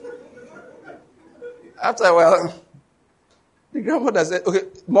 After a while, the grandmother said, okay,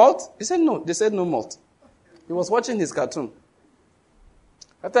 malt? He said no. They said no malt. He was watching his cartoon.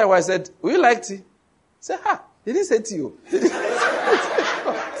 After a while, I said, will you like tea? He said, he didn't say tea.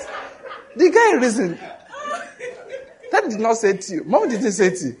 The guy reasoned. That did not say tea. Mom didn't say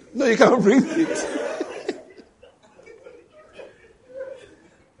tea. No, you can't bring it.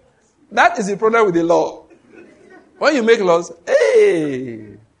 That is the problem with the law. When you make laws,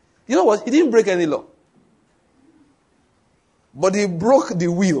 you know what? He didn't break any law. But he broke the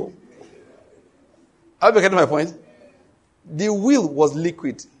will. Are you getting my point? The will was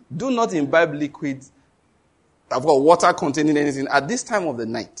liquid. Do not imbibe liquid. I've got water containing anything at this time of the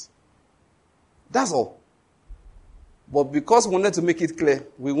night. That's all. But because we wanted to make it clear,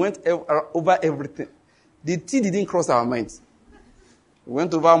 we went over everything. The tea didn't cross our minds. We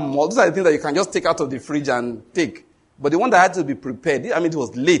went over more. Those are the things that you can just take out of the fridge and take. But the one that had to be prepared, it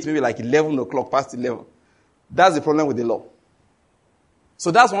was late, maybe like 11 o'clock, past 11. That's the problem with the law.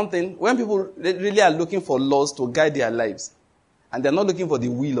 So that's one thing. When people really are looking for laws to guide their lives, and they're not looking for the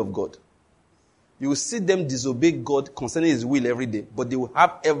will of God, you will see them disobey God concerning His will every day, but they will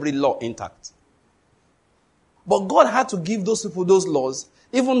have every law intact. But God had to give those people those laws,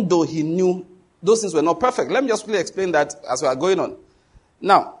 even though He knew those things were not perfect. Let me just quickly explain that as we are going on.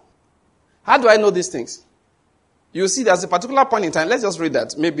 Now, how do I know these things? You see, there's a particular point in time. Let's just read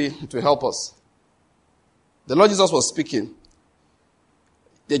that, maybe to help us. The Lord Jesus was speaking.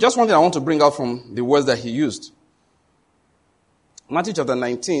 There's just one thing I want to bring out from the words that He used. Matthew chapter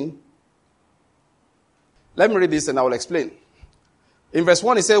 19. Let me read this and I will explain. In verse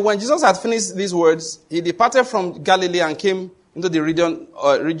 1, He said, when Jesus had finished these words, He departed from Galilee and came into the region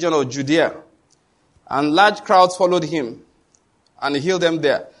of Judea. And large crowds followed Him, and He healed them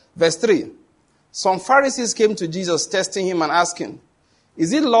there. Verse 3, some Pharisees came to Jesus, testing Him and asking,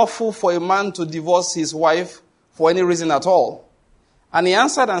 is it lawful for a man to divorce his wife for any reason at all? And He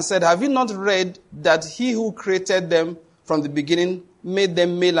answered and said, have you not read that He who created them from the beginning made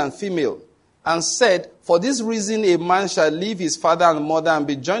them male and female? And said, for this reason a man shall leave his father and mother and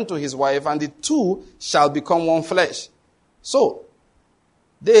be joined to his wife, and the two shall become one flesh. So,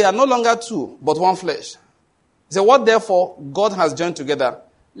 they are no longer two, but one flesh. He said, what therefore God has joined together,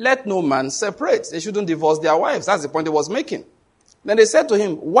 let no man separate. They shouldn't divorce their wives. That's the point He was making. Then they said to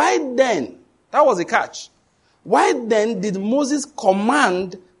Him, why then? That was the catch. Why then did Moses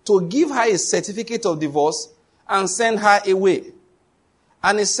command to give her a certificate of divorce and send her away?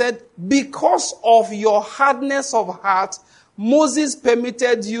 And He said, because of your hardness of heart, Moses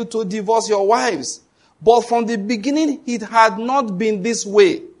permitted you to divorce your wives. But from the beginning, it had not been this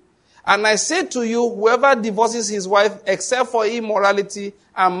way. And I say to you, whoever divorces his wife except for immorality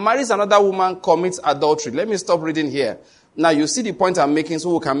and marries another woman commits adultery. Let me stop reading here. Now you see the point I'm making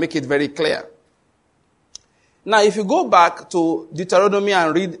so we can make it very clear. Now if you go back to Deuteronomy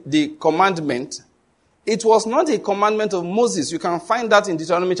and read the commandment, it was not a commandment of Moses. You can find that in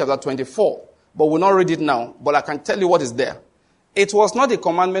Deuteronomy chapter 24. But we'll not read it now. But I can tell you what is there. It was not a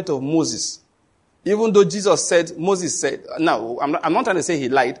commandment of Moses. Even though Moses said, now, I'm not trying to say he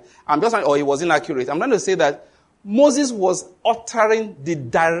lied. I'm just trying, or he was inaccurate. I'm trying to say that Moses was uttering the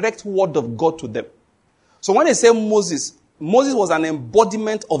direct word of God to them. So when they say Moses was an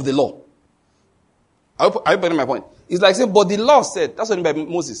embodiment of the law. Are you getting my point? It's like saying, but the law said, that's what I mean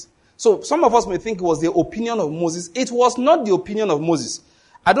by Moses. So some of us may think it was the opinion of Moses. It was not the opinion of Moses.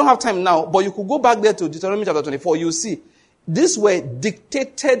 I don't have time now, but you could go back there to Deuteronomy chapter 24. You'll see. These were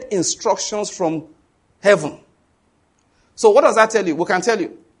dictated instructions from heaven. So what does that tell you? We can tell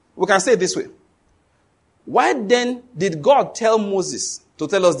you. We can say it this way. Why then did God tell Moses to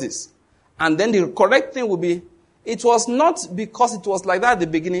tell us this? And then the correct thing would be, it was not because it was like that at the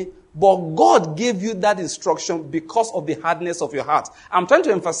beginning, but God gave you that instruction because of the hardness of your heart. I'm trying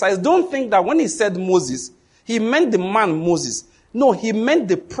to emphasize, don't think that when he said Moses, he meant the man Moses. No, he meant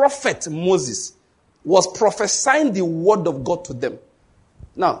the prophet Moses was prophesying the word of God to them.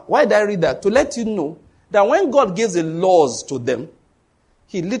 Now, why did I read that? To let you know that when God gives the laws to them,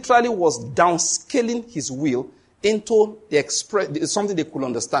 he literally was downscaling his will into something they could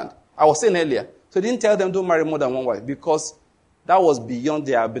understand. I was saying earlier, so he didn't tell them don't marry more than one wife because that was beyond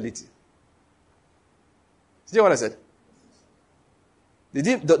their ability. See what I said?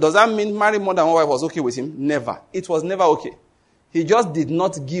 Does that mean marry more than one wife was okay with him? Never. It was never okay. He just did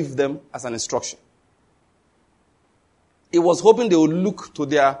not give them as an instruction. He was hoping they would look to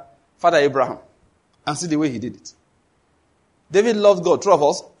their father Abraham and see the way he did it. David loved God. True of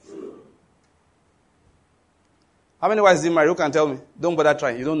us? How many wives did he marry? Who can tell me? Don't bother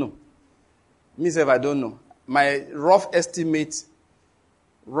trying. You don't know. Me, if I don't know. My rough estimation,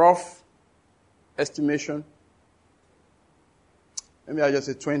 maybe I'll just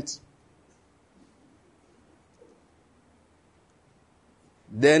say 20.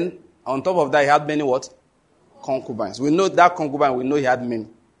 Then, on top of that, he had many what? Concubines. We know that concubine, we know he had many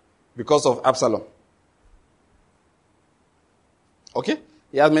because of Absalom. Okay?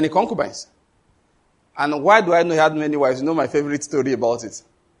 He had many concubines. And why do I know he had many wives? You know my favorite story about it.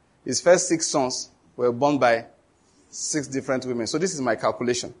 His first 6 sons were born by 6 different women. So this is my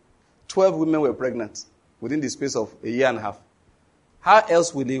calculation. 12 women were pregnant within the space of a year and a half. How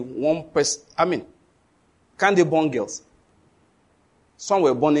else will one person, can they born girls? Some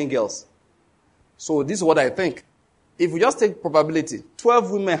were born in girls. So this is what I think. If we just take probability,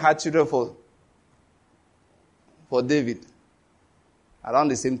 12 women had children for David around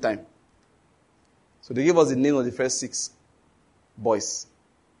the same time. So they gave us the name of the first 6 boys.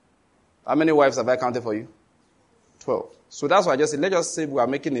 How many wives have I counted for you? 12. So that's why I just said, let's just say we are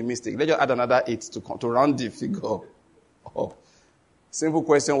making a mistake. Let's just add another 8 to round the figure up. Simple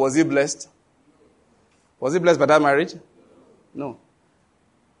question, was he blessed? Was he blessed by that marriage? No.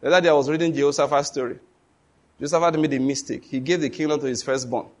 The other day I was reading Jehoshaphat's story. Jehoshaphat made a mistake. He gave the kingdom to his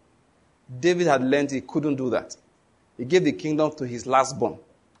firstborn. David had learned he couldn't do that. He gave the kingdom to his lastborn.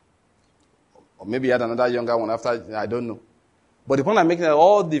 Or maybe he had another younger one after, I don't know. But the point I'm making is that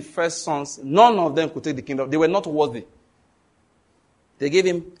all the first sons, none of them could take the kingdom. They were not worthy. They gave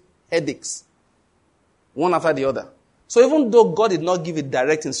him headaches, one after the other. So even though God did not give a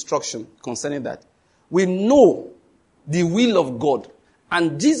direct instruction concerning that, we know the will of God.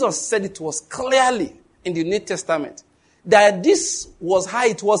 And Jesus said it was clearly in the New Testament that this was how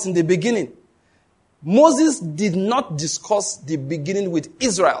it was in the beginning. Moses did not discuss the beginning with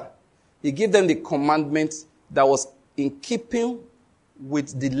Israel. He gave them the commandment that was in keeping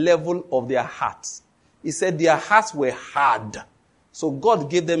with the level of their hearts. He said their hearts were hard. So God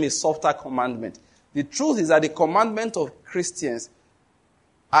gave them a softer commandment. The truth is that the commandment of Christians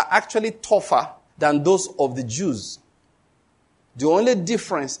are actually tougher than those of the Jews. The only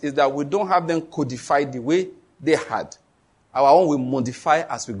difference is that we don't have them codified the way they had. Our own we modify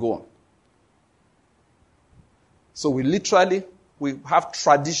as we go on. So we have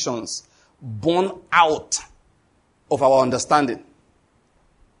traditions born out of our understanding.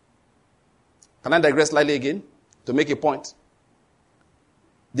 Can I digress slightly again to make a point?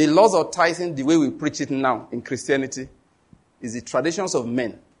 The laws of tithing, the way we preach it now in Christianity, is the traditions of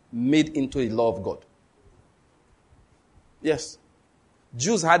men made into a law of God. Yes.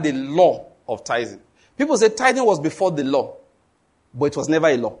 Jews had a law of tithing. People say tithing was before the law, but it was never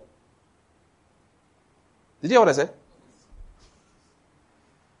a law. Did you hear what I said?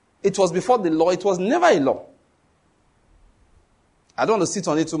 It was before the law, it was never a law. I don't want to sit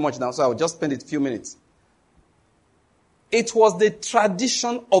on it too much now, so I'll just spend a few minutes. It was the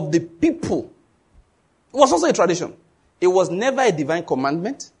tradition of the people. It was also a tradition. It was never a divine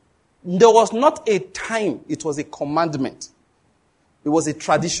commandment. There was not a time it was a commandment. It was a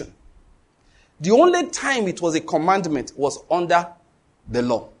tradition. The only time it was a commandment was under the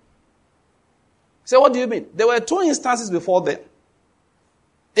law. So what do you mean? There were 2 instances before then.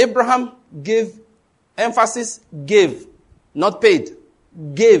 Abraham gave Emphasis, gave, not paid.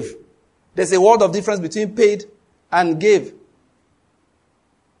 Gave. There's a world of difference between paid and gave.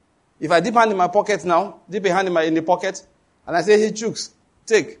 If I dip hand in my pocket now, dip a hand in the pocket, and I say, hey, Chooks,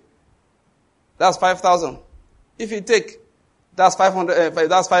 take. That's 5,000. If you take, that's 500.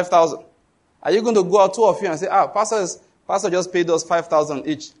 That's 5,000. Are you going to go out, two of you, and say, Pastor just paid us 5,000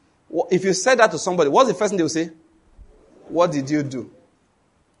 each? If you said that to somebody, what's the first thing they will say? What did you do?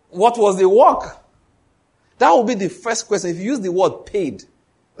 What was the work? That will be the first question. If you use the word paid,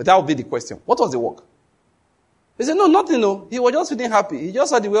 that will be the question. What was the work? They say, no, nothing, no. He was just feeling happy. He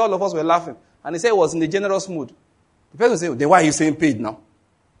just saw the way all of us were laughing. And he said he was in a generous mood. The person will say, then why are you saying paid now?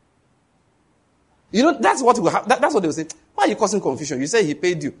 You know, that's what will happen. That's what they will say. Why are you causing confusion? You say he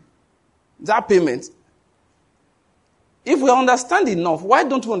paid you. That payment. If we understand enough, why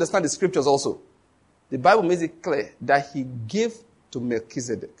don't we understand the scriptures also? The Bible makes it clear that he gave to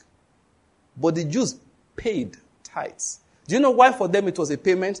Melchizedek. But the Jews paid tithes. Do you know why for them it was a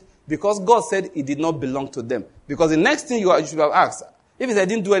payment? Because God said it did not belong to them. Because the next thing you should have asked, if he said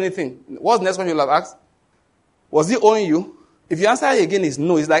didn't do anything, what's the next one you will have asked? Was he owing you? If you answer again is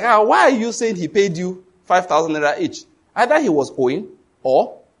no, it's like, why are you saying he paid you 5,000 naira each? Either he was owing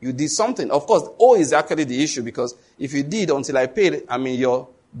or you did something. Of course, owe is actually the issue because if you did until I paid, I'm in your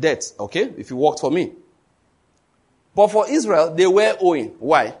debt, okay? If you worked for me. But for Israel, they were owing.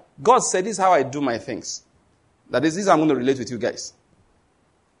 Why? God said, this is how I do my things. That is, this I'm going to relate with you guys.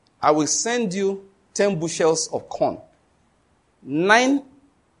 I will send you 10 bushels of corn. 9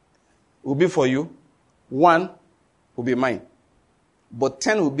 will be for you. 1 will be mine. But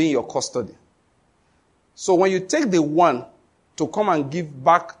 10 will be in your custody. So when you take the 1 to come and give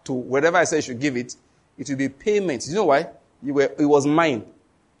back to wherever I say you should give it, it will be payment. You know why? It was mine.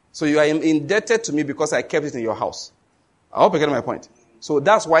 So you are indebted to me because I kept it in your house. I hope you get my point. So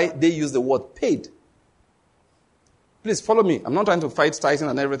that's why they use the word paid. Please follow me. I'm not trying to fight tithing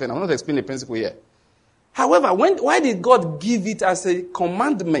and everything. I'm not to explain the principle here. However, why did God give it as a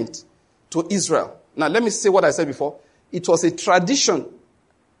commandment to Israel? Now, let me say what I said before. It was a tradition.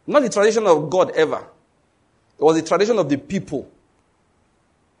 Not the tradition of God ever. It was the tradition of the people.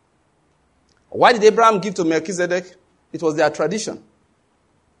 Why did Abraham give to Melchizedek? It was their tradition.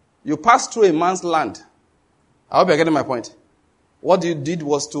 You passed through a man's land. I hope you're getting my point. What you did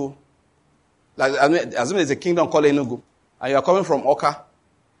was to, assume there's a kingdom called Enugu, and you are coming from Oka,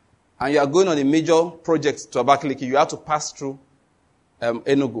 and you are going on a major project to Abakaliki, you have to pass through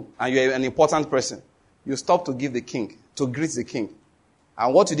Enugu, and you're an important person. You stop to give the king, to greet the king.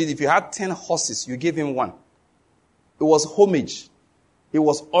 And what you did, if you had 10 horses, you gave him 1. It was homage. It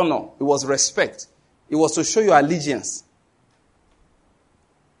was honor. It was respect. It was to show your allegiance.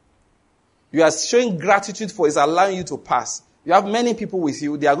 You are showing gratitude for his allowing you to pass. You have many people with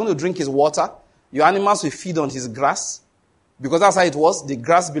you. They are going to drink his water. Your animals will feed on his grass. Because that's how it was. The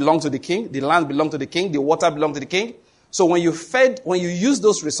grass belonged to the king. The land belonged to the king. The water belonged to the king. So when you used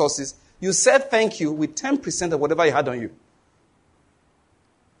those resources, you said thank you with 10% of whatever you had on you.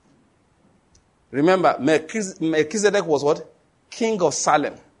 Remember, Melchizedek was what? King of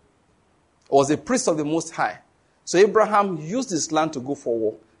Salem. Was a priest of the Most High. So Abraham used his land to go for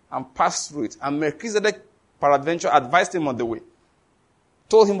war and pass through it. And Melchizedek, peradventure, advised him on the way.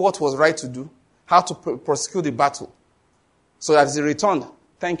 Told him what was right to do, how to prosecute the battle. So as he returned,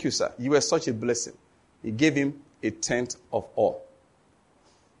 thank you, sir. You were such a blessing. He gave him a tenth of all.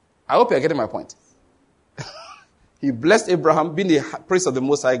 I hope you're getting my point. He blessed Abraham, being the priest of the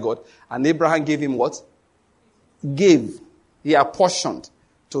Most High God, and Abraham gave him what? Gave. He apportioned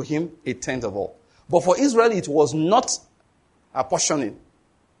to him a tenth of all. But for Israel, it was not apportioning.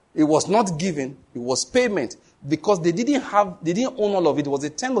 It was not giving. It was payment. Because they didn't own all of it. It was a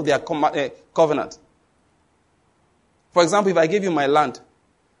tenth of their covenant. For example, if I gave you my land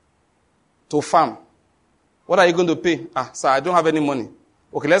to farm, what are you going to pay? Sir, I don't have any money.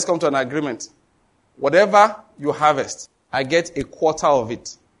 Okay, let's come to an agreement. Whatever you harvest, I get a quarter of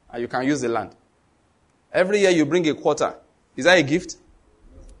it, and you can use the land. Every year you bring a quarter. Is that a gift?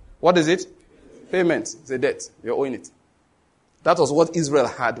 What is it? Payment. It's a debt. You're owing it. That was what Israel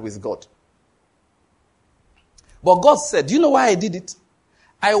had with God. But God said, do you know why I did it?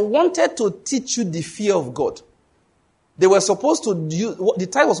 I wanted to teach you the fear of God. They were supposed to do, the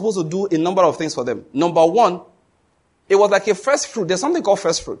tithe was supposed to do a number of things for them. Number one, it was like a first fruit. There's something called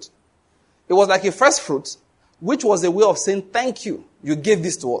first fruit. It was like a first fruit, which was a way of saying, thank you. You gave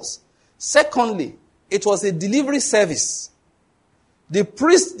this to us. Secondly, it was a delivery service. The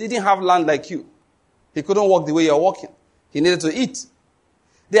priest didn't have land like you. He couldn't walk the way you're walking. He needed to eat.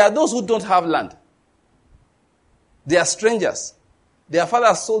 There are those who don't have land. They are strangers. Their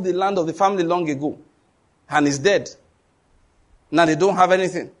father sold the land of the family long ago. and is dead. Now they don't have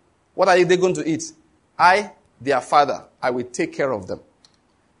anything. What are they going to eat? I, their father, I will take care of them.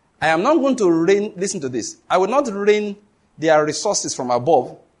 I am not going to rain, listen to this, I will not rain their resources from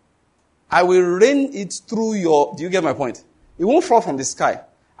above. I will rain it through your, do you get my point? It won't fall from the sky.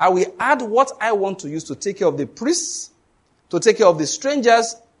 I will add what I want to use to take care of the priests, to take care of the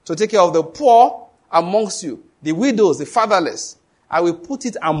strangers, to take care of the poor amongst you, the widows, the fatherless. I will put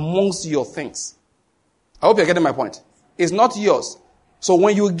it amongst your things. I hope you're getting my point. It's not yours. So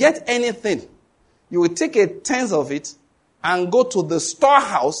when you get anything, you will take a tenth of it and go to the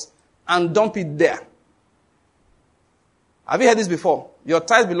storehouse and dump it there. Have you heard this before? Your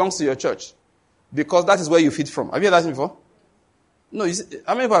tithe belongs to your church because that is where you feed from. Have you heard that before? No. You see,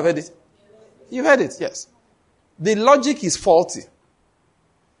 how many people have heard it? You've heard it, yes. The logic is faulty.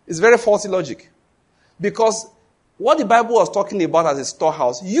 It's very faulty logic. Because what the Bible was talking about as a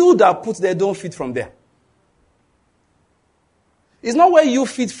storehouse, you that put there don't feed from there. It's not where you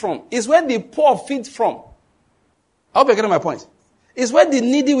feed from. It's where the poor feed from. I hope you're getting my point. It's where the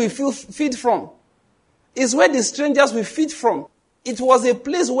needy will feed from. It's where the strangers will feed from. It was a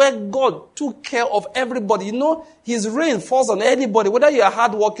place where God took care of everybody. You know, His rain falls on anybody, whether you are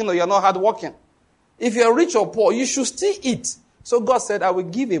hardworking or you are not hardworking. If you are rich or poor, you should still eat. So God said, I will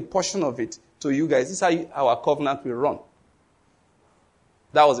give a portion of it to you guys. This is how our covenant will run.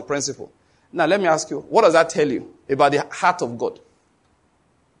 That was the principle. Now, let me ask you, what does that tell you about the heart of God?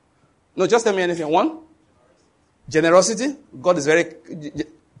 No, just tell me anything. One, generosity. God is very,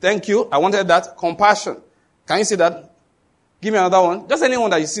 thank you. I wanted that. Compassion. Can you see that? Give me another one. Just anyone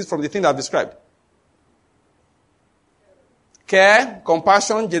that you see from the thing that I've described. Care,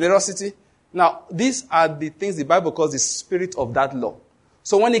 compassion, generosity. Now, these are the things the Bible calls the spirit of that law.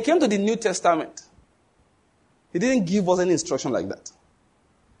 So when it came to the New Testament, He didn't give us any instruction like that.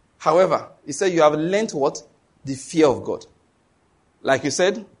 However, He said you have learned what? The fear of God. Like you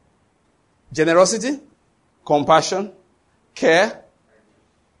said, generosity, compassion, care,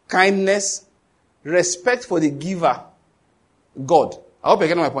 kindness, respect for the giver, God. I hope you're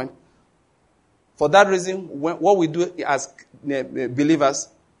getting my point. For that reason, what we do as believers,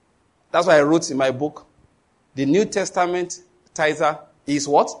 that's why I wrote in my book, the New Testament tither is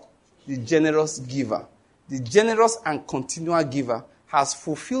what? The generous giver. The generous and continual giver has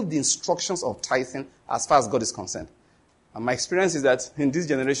fulfilled the instructions of tithing as far as God is concerned. And my experience is that in this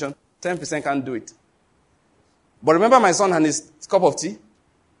generation, 10% can't do it. But remember my son and his cup of tea?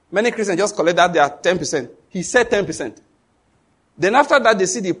 Many Christians just collect that they are 10%. He said 10%. Then after that, they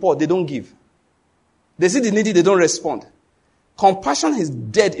see the poor, they don't give. They see the needy, they don't respond. Compassion is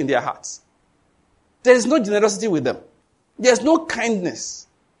dead in their hearts. There is no generosity with them. There's no kindness.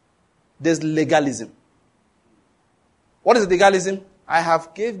 There's legalism. What is legalism? I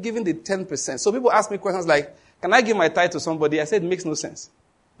have given the 10%. So people ask me questions like, can I give my tithe to somebody? I said it makes no sense.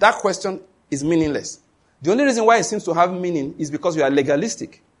 That question is meaningless. The only reason why it seems to have meaning is because you are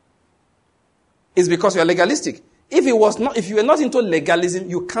legalistic. It's because you are legalistic. If you were not into legalism,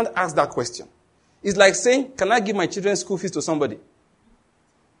 you can't ask that question. It's like saying, can I give my children's school fees to somebody?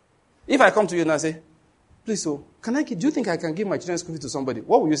 If I come to you and I say, please, do you think I can give my children's school fees to somebody?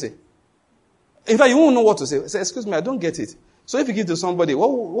 What will you say? In fact, you won't know what to say. Say, excuse me, I don't get it. So if you give to somebody,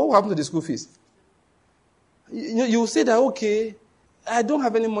 what will happen to the school fees? You will say that, okay, I don't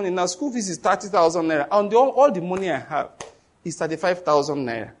have any money now. School fees is 30,000 naira. And all the money I have is 35,000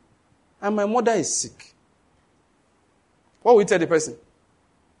 naira. And my mother is sick. What will you tell the person?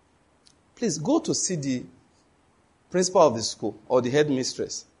 Please go to see the principal of the school or the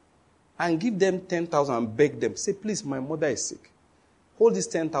headmistress and give them 10,000 and beg them. Say, please, my mother is sick. Hold this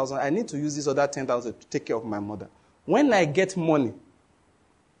 10,000. I need to use this other 10,000 to take care of my mother. When I get money,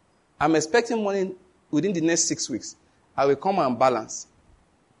 I'm expecting money within the next 6 weeks. I will come and balance.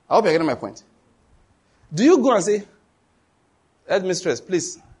 I hope you're getting my point. Do you go and say, headmistress,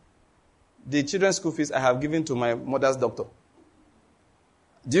 please, the children's school fees I have given to my mother's doctor.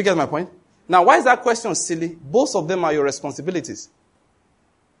 Do you get my point? Now, why is that question silly? Both of them are your responsibilities.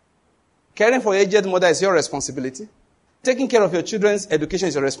 Caring for your aged mother is your responsibility. Taking care of your children's education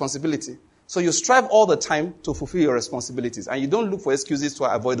is your responsibility. So you strive all the time to fulfill your responsibilities. And you don't look for excuses to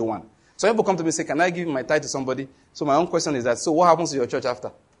avoid one. So people come to me and say, can I give my tithe to somebody? So my own question is that, so what happens to your church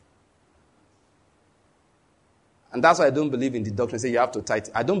after? And that's why I don't believe in the doctrine. Say you have to tithe.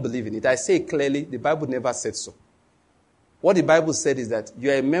 I don't believe in it. I say clearly, the Bible never said so. What the Bible said is that you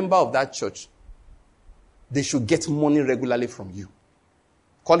are a member of that church. They should get money regularly from you.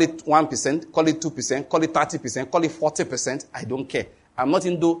 Call it 1%, call it 2%, call it 30%, call it 40%. I don't care. I'm not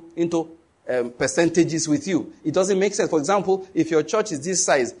into percentages with you. It doesn't make sense. For example, if your church is this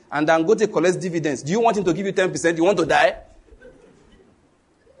size and Dangote collects dividends, do you want him to give you 10%? You want to die?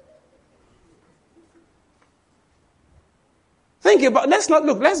 Think about,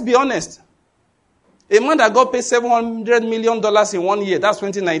 let's be honest. A man that got paid $700 million in 1 year, that's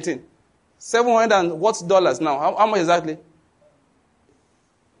 2019. 700 and what's dollars now? How much exactly?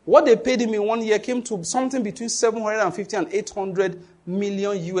 What they paid him in 1 year came to something between 750 and 800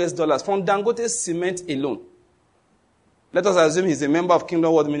 million US dollars from Dangote's cement alone. Let us assume he's a member of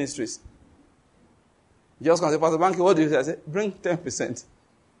Kingdom World Ministries. Just can say, Pastor Banky, what do you say? I say, bring 10%.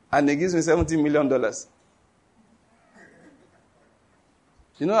 And he gives me $70 million.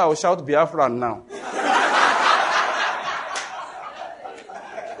 You know, I will shout Biafra now.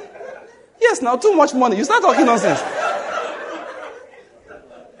 Yes, now too much money. You start talking nonsense.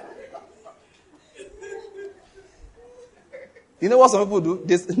 You know what some people do?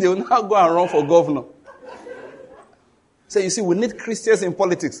 They will now go and run for governor. So you see, we need Christians in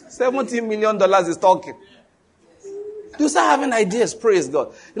politics. $70 million is talking. You start having ideas, praise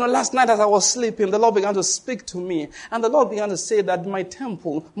God. You know, last night as I was sleeping, the Lord began to speak to me. And the Lord began to say that my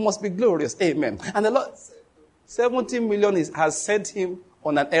temple must be glorious. Amen. And the Lord, 70 million has sent him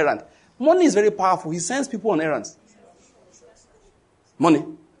on an errand. Money is very powerful. He sends people on errands. Money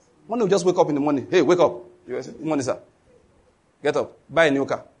will just wake up in the morning. Hey, wake up. Money, sir. Get up. Buy a new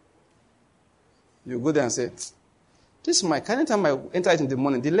car. You go there and say, this mic, anytime I enter it in the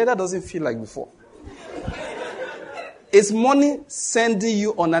morning, the leather doesn't feel like before. It's money sending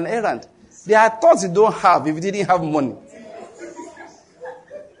you on an errand. There are thoughts you don't have if you didn't have money.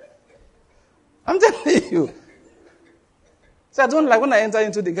 I'm telling you. So I don't like when I enter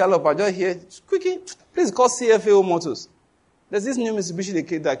into the gallop, I just hear, quickly, please call CFAO Motors. There's this new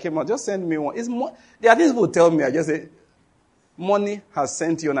Mitsubishi that came out. Just send me one. There are things people tell me. I just say, money has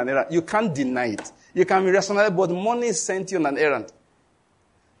sent you on an errand. You can't deny it. You can be rational, but money sent you on an errand.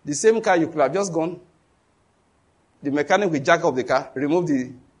 The same car you could have just gone. The mechanic will jack up the car, remove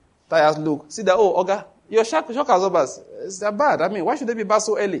the tires, look. See that, Oga, your shock absorbers, they're bad. I mean, why should they be bad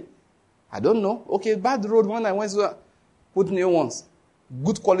so early? I don't know. Okay, bad road. When I went to put new ones,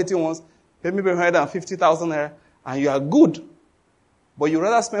 good quality ones, pay me 150,000 naira, and you are good. But you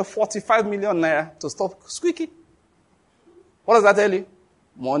rather spend 45 million naira to stop squeaky. What does that tell you?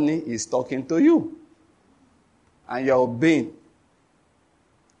 Money is talking to you. And you're obeying.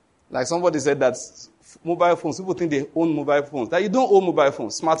 Like somebody said that mobile phones, people think they own mobile phones. That you don't own mobile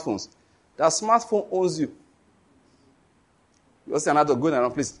phones, smartphones. That smartphone owns you. You say another go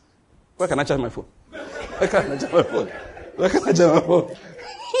around, please. Where can I charge my phone? Where can I charge my phone? Where can I charge my phone?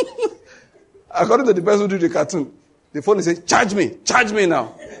 According to the person who did the cartoon, the phone is saying, charge me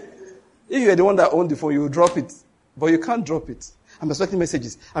now. If you're the one that owned the phone, you will drop it. But you can't drop it. I'm expecting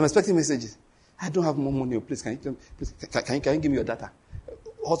messages. I don't have more money. Please, can you give me your data?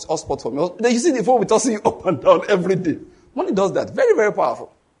 Hotspot for me. You see the phone will tossing you up and down every day. Money does that. Very, very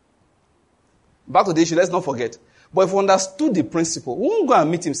powerful. Back to the issue, let's not forget. But if we understood the principle, we won't go and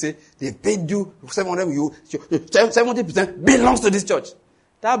meet him and say, they paid you 70% belongs to this church.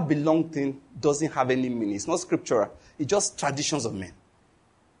 That belong thing doesn't have any meaning. It's not scriptural. It's just traditions of men.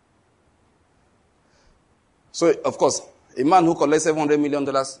 So, of course, a man who collects $700 million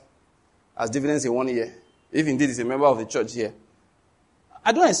as dividends in 1 year, if indeed he's a member of the church here,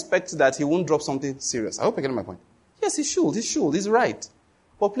 I don't expect that he won't drop something serious. I hope I get my point. Yes, he should. He's right.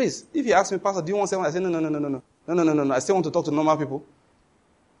 But please, if you ask me, Pastor, do you want 700? I say, no. I still want to talk to normal people.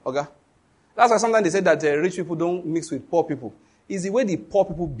 Okay? That's why sometimes they say that rich people don't mix with poor people. It's the way the poor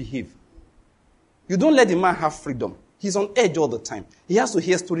people behave. You don't let the man have freedom. He's on edge all the time. He has to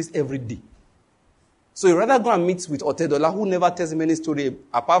hear stories every day. So you rather go and meet with Otedola, who never tells him any story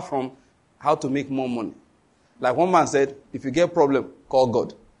apart from how to make more money. Like one man said, if you get problem, call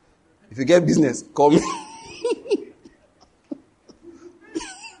God. If you get business, call me.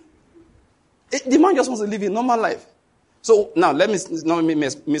 The man just wants to live a normal life. So now, let me not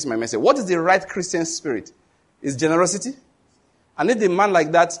miss my message. What is the right Christian spirit? Is generosity. And if the man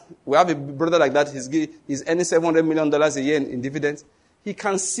like that, we have a brother like that, he's earning $700 million a year in dividends, he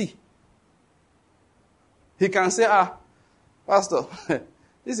can see. He can say, Pastor,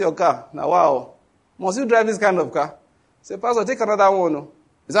 this is your car. Now, wow. Must you drive this kind of car? Say, Pastor, take another one.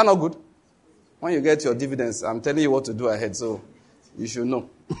 Is that not good? When you get your dividends, I'm telling you what to do ahead, so you should know.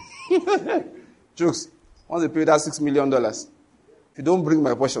 Jokes. Once they pay that $6 million, if you don't bring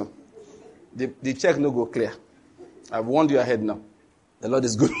my portion, the check no go clear. I've warned you ahead now. The Lord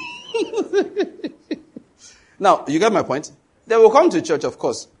is good. Now, you get my point? They will come to church, of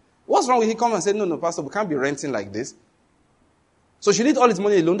course. What's wrong with he come and say, no, Pastor, we can't be renting like this. So she need all his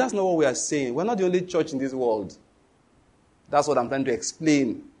money alone. That's not what we are saying. We're not the only church in this world. That's what I'm trying to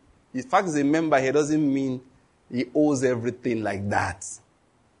explain. The fact he's a member here doesn't mean he owes everything like that.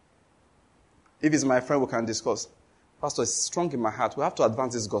 If he's my friend, we can discuss. Pastor, it's strong in my heart. We have to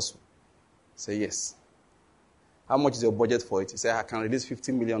advance this gospel. Say yes. How much is your budget for it? He said, I can release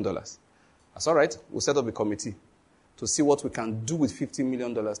 $50 million. That's all right. We'll set up a committee to see what we can do with $50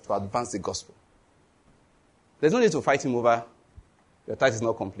 million to advance the gospel. There's no need to fight him over your tithe is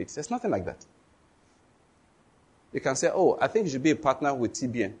not complete. There's nothing like that. You can say, oh, I think you should be a partner with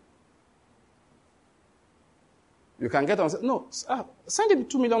TBN. You can get on and say, no, send him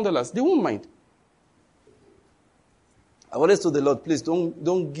 $2 million. They won't mind. I always told the Lord, please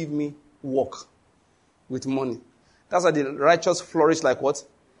don't give me work with money. That's why the righteous flourish like what?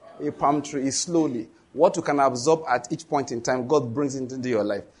 A palm tree is slowly. What you can absorb at each point in time, God brings it into your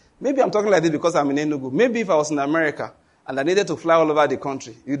life. Maybe I'm talking like this because I'm in Enugu. Maybe if I was in America and I needed to fly all over the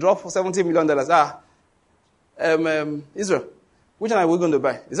country, you drop $70 million. Israel, which one are we going to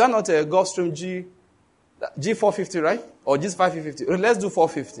buy? Is that not a Gulfstream G450, right? Or G550? Let's do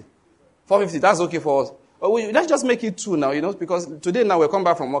 450. 450, that's okay for us. Let's just make it 2 now, because today now we're coming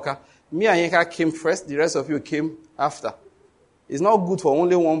back from Mocha. Me and Yinka came first, the rest of you came after. It's not good for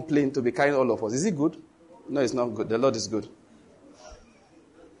only one plane to be carrying all of us. Is it good? No, it's not good. The Lord is good.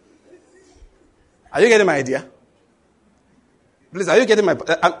 Are you getting my idea? Please, are you getting my...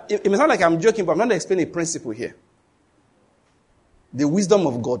 it may sound like I'm joking, but I'm not explaining a principle here. The wisdom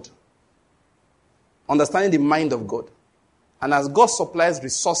of God. Understanding the mind of God. And as God supplies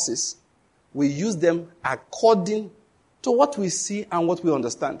resources, we use them according to what we see and what we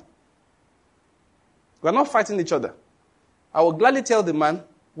understand. We're not fighting each other. I will gladly tell the man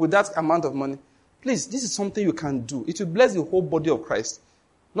with that amount of money, please, this is something you can do. It will bless the whole body of Christ.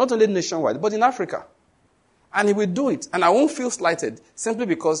 Not only nationwide, but in Africa. And he will do it. And I won't feel slighted simply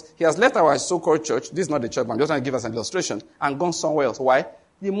because he has left our so-called church. This is not the church, but I'm just trying to give us an illustration. And gone somewhere else. Why?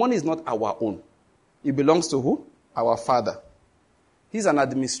 The money is not our own. It belongs to who? Our Father. He's an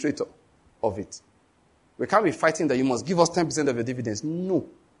administrator of it. We can't be fighting that you must give us 10% of your dividends. No.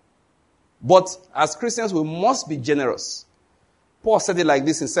 But as Christians, we must be generous. Paul said it like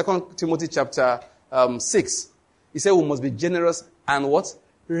this in 2 Timothy chapter 6. He said we must be generous and what?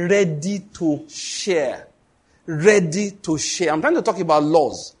 Ready to share. Ready to share. I'm trying to talk about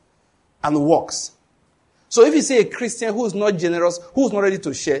laws and works. So if you say a Christian who is not generous, who is not ready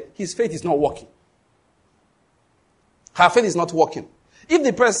to share, his faith is not working. Her faith is not working. If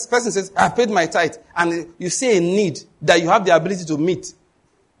the person says, I paid my tithe, and you see a need that you have the ability to meet,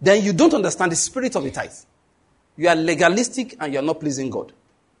 then you don't understand the spirit of the tithe. You are legalistic and you are not pleasing God.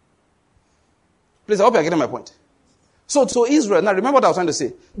 Please, I hope you are getting my point. So Israel, now remember what I was trying to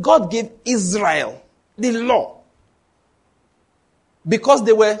say. God gave Israel the law because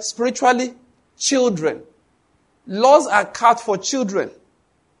they were spiritually children. Laws are cut for children.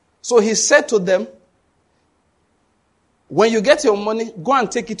 So he said to them, when you get your money, go and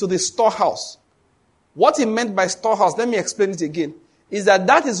take it to the storehouse. What he meant by storehouse, let me explain it again, is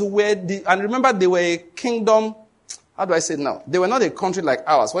that is where and remember they were a kingdom, how do I say it now? They were not a country like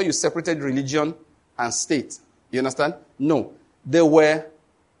ours, where you separated religion and state. You understand? No. They were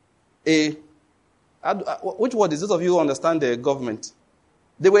which word is those of you who understand the government?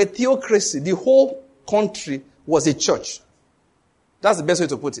 They were a theocracy. The whole country was a church. That's the best way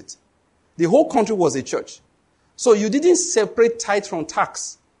to put it. The whole country was a church. So you didn't separate tithe from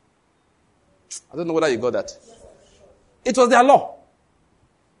tax. I don't know whether you got that. It was their law.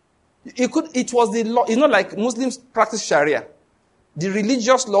 It was the law. It's not like Muslims practice Sharia. The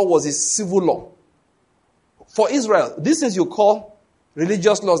religious law was a civil law. For Israel, these things you call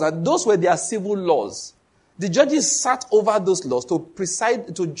religious laws, and those were their civil laws. The judges sat over those laws to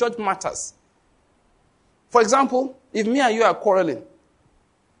preside, to judge matters. For example, if me and you are quarreling,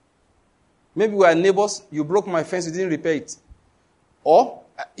 maybe we are neighbors, you broke my fence, you didn't repair it. Or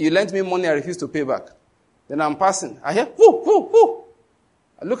you lent me money, I refuse to pay back. Then I'm passing. I hear, whoo, whoo, whoo.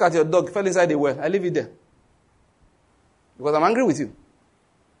 I look at your dog, fell inside the well. I leave it there. Because I'm angry with you.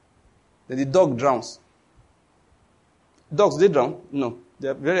 Then the dog drowns. Dogs, they drown? No.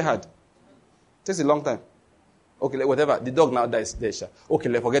 They're very hard. Takes a long time. Okay, whatever. The dog now dies. There,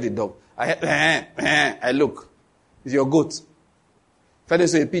 okay, forget the dog. I look. It's your goat. Fell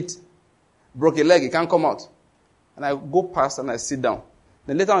into a pit. Broke a leg. It can't come out. And I go past and I sit down.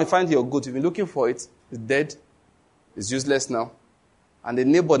 Then later on I find your goat. You've been looking for it. It's dead. It's useless now. And the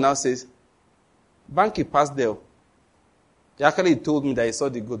neighbor now says, Banky passed there. He actually told me that he saw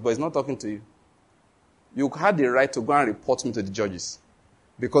the goat, but he's not talking to you. You had the right to go and report me to the judges.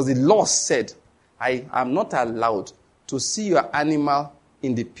 Because the law said, I am not allowed to see your animal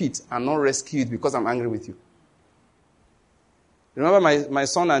in the pit and not rescue it because I'm angry with you. Remember my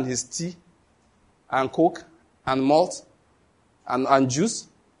son and his tea and Coke and malt and juice?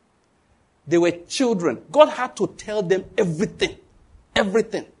 They were children. God had to tell them everything.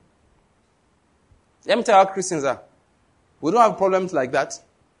 Everything. Let me tell you how Christians are. We don't have problems like that.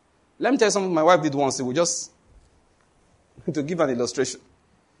 Let me tell you something my wife did once. We just, to give an illustration,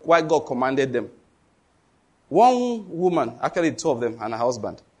 why God commanded them. One woman, actually 2 of them, and her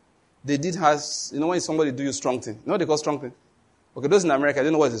husband, they did has, when somebody do you strong thing. You know what they call strong thing? Okay, those in America, they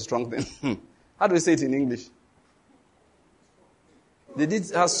don't know what is a strong thing. How do we say it in English? They did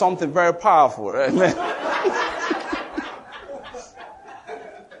have something very powerful. Right?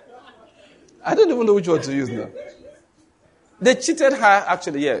 I don't even know which word to use now. They cheated her,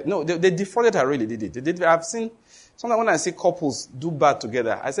 actually, yeah. No, they defrauded her, really, they did. I've seen, sometimes when I see couples do bad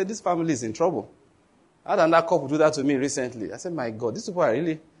together, I said, this family is in trouble. I had another couple do that to me recently. I said, my God, these people are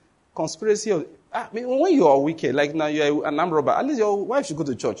really conspiracy. I mean, when you are wicked, like now you're an armed robber, at least your wife should go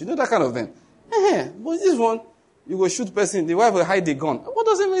to church. You know that kind of thing. But this one, you go shoot person, the wife will hide the gun. What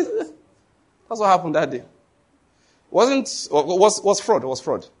does it mean? That's what happened that day. Was fraud. It was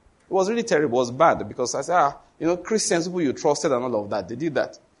fraud. It was really terrible. It was bad because I said, Christians, people you trusted and all of that, they did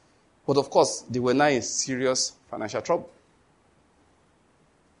that. But of course, they were now in serious financial trouble.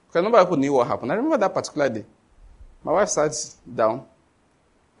 Because nobody people knew what happened. I remember that particular day. My wife sat down.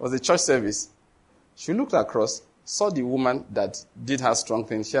 It was a church service. She looked across, saw the woman that did her strong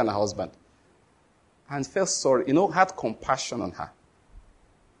thing, she and her husband, and felt sorry, had compassion on her.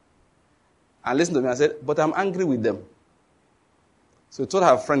 And listened to me and said, but I'm angry with them. So he told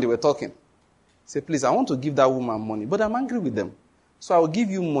her friend, they were talking. He said, please, I want to give that woman money, but I'm angry with them. So I will give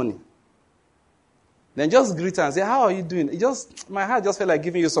you money. Then just greet her and say, how are you doing? My heart just felt like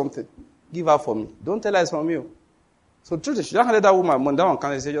giving you something. Give her for me. Don't tell her it's from you. So truth is, she don't handed that woman money. That one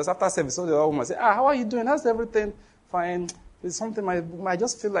can't say, just after service, so the other woman say, how are you doing? How's everything? Fine. It's something I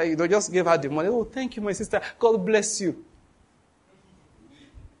just feel like, just give her the money. Oh, thank you, my sister. God bless you.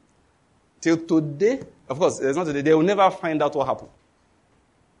 Till today, of course, it's not today, they will never find out what happened.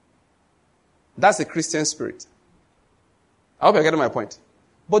 That's a Christian spirit. I hope you're getting my point.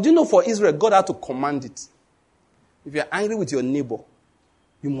 But for Israel, God had to command it. If you're angry with your neighbor,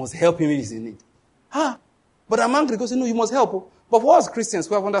 you must help him if he's in need. But I'm angry because you must help. But for us Christians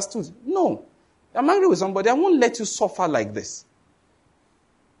who have understood, no. I'm angry with somebody, I won't let you suffer like this.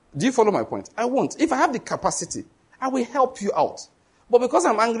 Do you follow my point? I won't. If I have the capacity, I will help you out. But because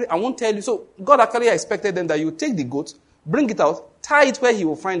I'm angry, I won't tell you. So God actually expected them that you take the goat, bring it out, tie it where he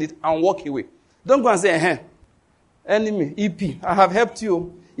will find it, and walk away. Don't go and say, enemy, EP, I have helped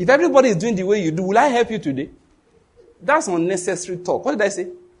you. If everybody is doing the way you do, will I help you today? That's unnecessary talk. What did I say?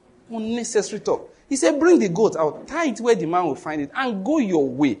 Unnecessary talk. He said, bring the goat out, tie it where the man will find it, and go your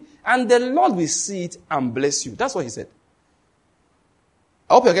way. And the Lord will see it and bless you. That's what he said.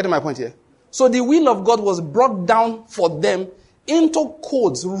 I hope you're getting my point here. So the will of God was brought down for them into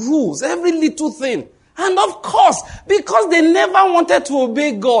codes, rules, every little thing. And of course, because they never wanted to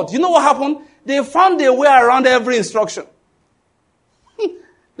obey God, you know what happened? They found a way around every instruction.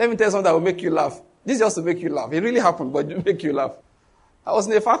 Let me tell you something that will make you laugh. This is just to make you laugh. It really happened, but it will make you laugh. I was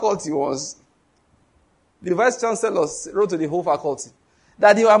in a faculty once. The vice chancellor wrote to the whole faculty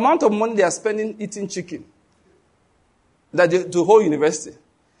that the amount of money they are spending eating chicken, the whole university,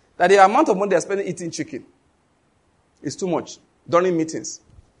 that the amount of money they are spending eating chicken is too much during meetings.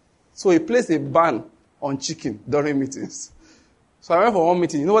 So he placed a ban on chicken during meetings. So I went for one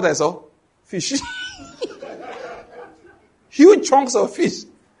meeting. You know what I saw? Fish. Huge chunks of fish.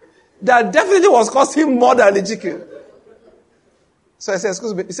 That definitely was costing more than the chicken. So I said,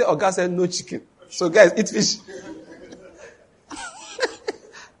 excuse me. He said, Oga said no chicken. So guys, eat fish.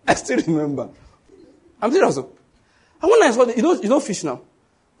 I still remember. I'm serious. And when I saw the, you know fish now?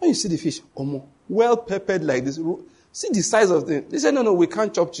 When you see the fish, well peppered like this. See the size of the. They said, no, we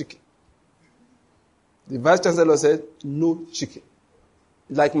can't chop chicken. The vice chancellor said, no chicken.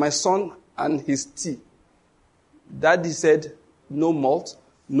 Like my son and his tea. Daddy said, no malt,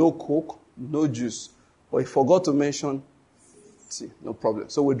 no Coke, no juice. But he forgot to mention tea. No problem.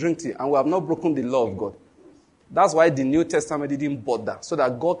 So we drink tea, and we have not broken the law of God. That's why the New Testament didn't bother, so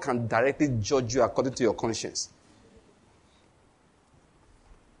that God can directly judge you according to your conscience.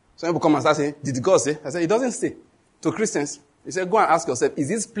 Some people come and start saying, did God say? I said, it doesn't say. To Christians, he said, go and ask yourself, is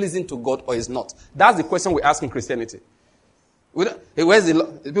this pleasing to God or is not? That's the question we ask in Christianity. Where's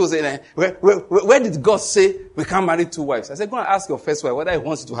the people say, where did God say we can't marry 2 wives? I said, go and ask your first wife whether he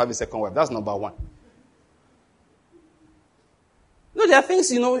wants you to have a second wife. That's number 1. No, there are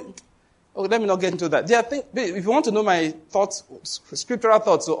things, Oh, let me not get into that. If you want to know my thoughts, scriptural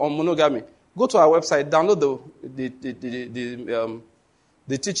thoughts on monogamy, go to our website, download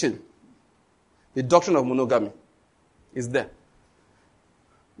the teaching, the doctrine of monogamy. It's there.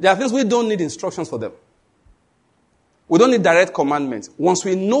 There are things we don't need instructions for them. We don't need direct commandments. Once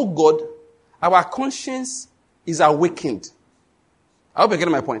we know God, our conscience is awakened. I hope you get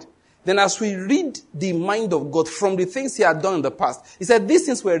my point. Then as we read the mind of God from the things he had done in the past, he said these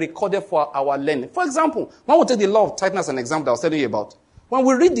things were recorded for our learning. For example, when we take the law of tithing as an example that I was telling you about, when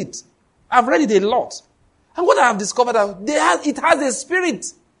we read it, I've read it a lot. And what I have discovered, it has a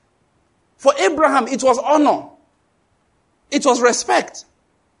spirit. For Abraham, it was honor. It was respect.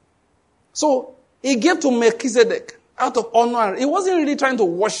 So, he gave to Melchizedek out of honor. He wasn't really trying to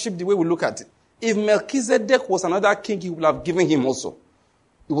worship the way we look at it. If Melchizedek was another king, he would have given him also.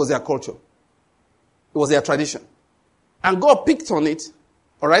 It was their culture. It was their tradition. And God picked on it,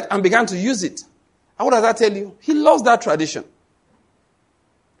 all right, and began to use it. And what does that tell you? He loves that tradition.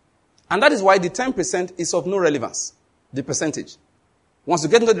 And that is why the 10% is of no relevance, the percentage. Once you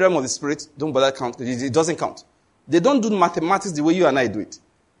get into the realm of the spirit, don't bother count. It doesn't count. They don't do mathematics the way you and I do it.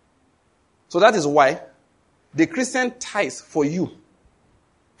 So that is why the Christian tithe for you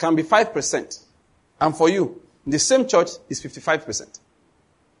can be 5%. And for you, in the same church, is 55%.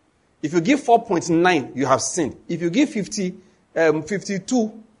 If you give 4.9, you have sinned. If you give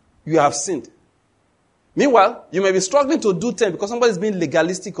 52, you have sinned. Meanwhile, you may be struggling to do 10 because somebody is being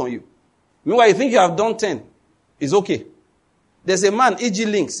legalistic on you. Meanwhile, you think you have done 10. It's okay. There's a man, E.G.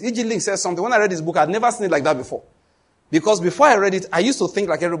 Links. E.G. Links says something. When I read his book, I'd never seen it like that before. Because before I read it, I used to think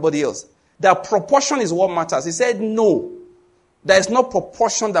like everybody else. That proportion is what matters. He said, no. There is no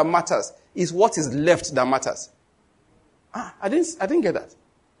proportion that matters. It's what is left that matters. I didn't get that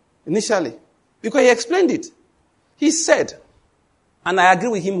initially. Because he explained it. He said, and I agree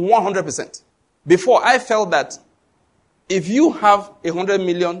with him 100%. Before, I felt that if you have $100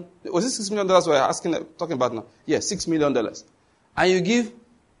 million, was it $6 million we're talking about now? Yes, $6 million. And you give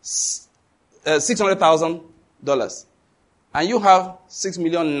 $600,000. And you have 6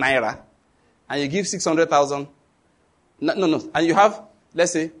 million naira. And you give 600,000. No. And you have,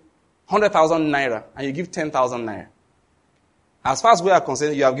 let's say, 100,000 naira. And you give 10,000 naira. As far as we are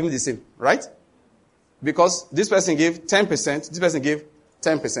concerned, you have given the same, right? Because this person gave 10%, this person gave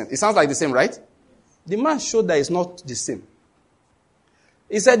 10%. It sounds like the same, right? The man showed that it's not the same.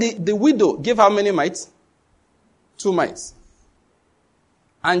 He said the widow gave how many mites? 2 mites.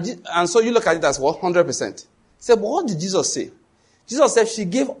 And so you look at it as what? 100%. He said, but what did Jesus say? Jesus said she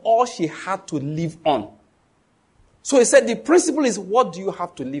gave all she had to live on. So he said the principle is, what do you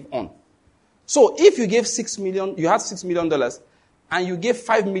have to live on? So if you gave $6 million, you had $6 million, and you gave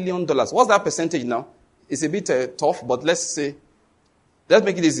 $5 million, what's that percentage now? It's a bit tough, but let's make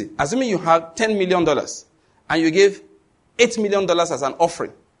it easy. Assuming you had $10 million, and you gave $8 million as an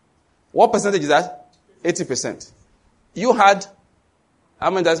offering. What percentage is that? 80%. You had,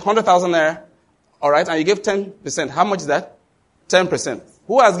 that's 100,000 naira, all right, and you gave 10%. How much is that? 10%.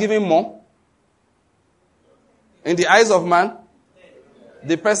 Who has given more? In the eyes of man,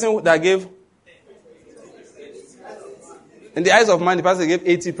 the person that gave, in the eyes of man, the person gave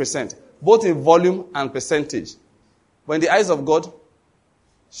 80%, both in volume and percentage. But in the eyes of God,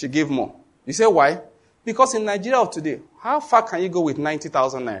 she gave more. You say why? Because in Nigeria of today, how far can you go with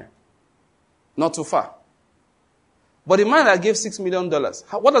 90,000 naira? Not too far. But the man that gave $6 million,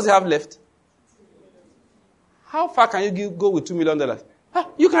 what does he have left? How far can you go with $2 million?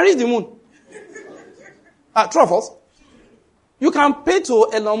 You can reach the moon. True or false? You can pay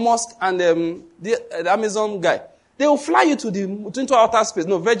to Elon Musk and the Amazon guy. They will fly you into outer space.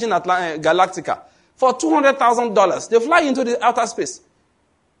 No, Virgin Galactica. For $200,000. They fly you into the outer space.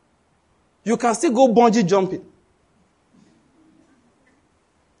 You can still go bungee jumping.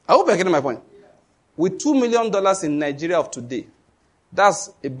 I hope you're getting my point. With $2 million in Nigeria of today, that's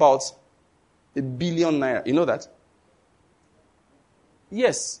about $1 billion naira. You know that?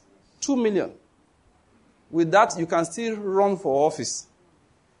 Yes, 2 million. With that, you can still run for office.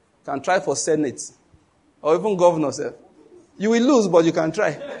 You can try for Senate. Or even governor, sir. You will lose, but you can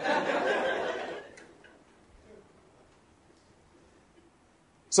try.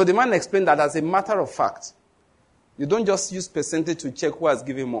 So the man explained that as a matter of fact, you don't just use percentage to check who has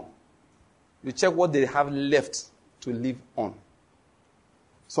given more. You check what they have left to live on.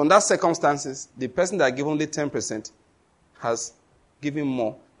 So in that circumstances, the person that gave only 10% has given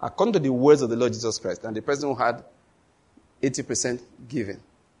more, according to the words of the Lord Jesus Christ, than the person who had 80% given.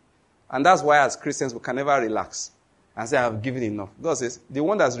 And that's why as Christians we can never relax and say, I have given enough. God says, the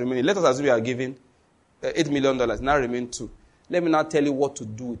one that's remaining, let us assume we are giving $8 million, now remain 2. Let me now tell you what to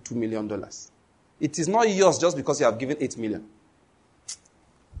do with $2 million. It is not yours just because you have given 8 million.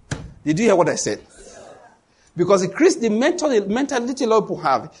 Did you hear what I said? Because the mentality a lot of people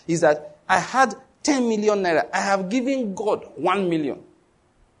have is that I had 10 million naira. I have given God 1 million.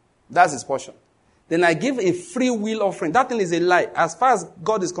 That's his portion. Then I give a free will offering. That thing is a lie. As far as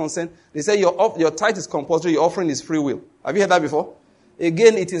God is concerned, they say your tithe is compulsory, your offering is free will. Have you heard that before?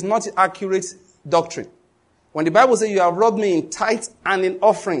 Again, it is not accurate doctrine. When the Bible says you have robbed me in tithes and in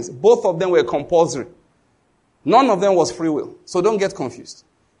offerings, both of them were compulsory. None of them was free will. So don't get confused.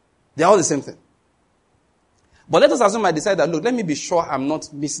 They are all the same thing. But let us assume I decide that, look, let me be sure I'm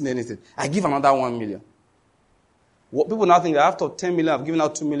not missing anything. I give another 1 million. What people now think, after 10 million, I've given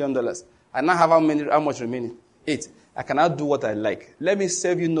out $2 million. I now have how much remaining? 8. I can now do what I like. Let me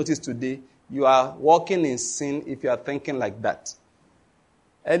serve you notice today. You are walking in sin if you are thinking like that.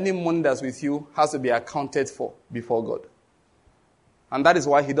 Any money that's with you has to be accounted for before God. And that is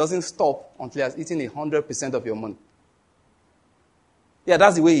why he doesn't stop until he has eaten 100% of your money. Yeah,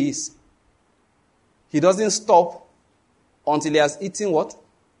 that's the way he is. He doesn't stop until he has eaten what?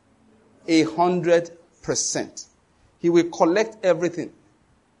 100%. He will collect everything.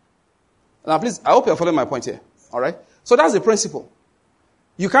 Now please, I hope you're following my point here. Alright? So that's the principle.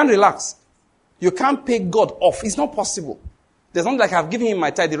 You can't relax. You can't pay God off. It's not possible. There's not like I've given him my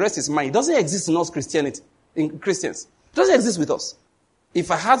tithe, the rest is mine. It doesn't exist in us Christians. It doesn't exist with us.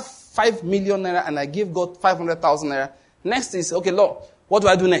 If I had 5 million naira and I give God 500,000 naira, next is, okay, Lord, what do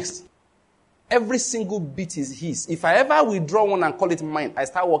I do next? Every single bit is his. If I ever withdraw one and call it mine, I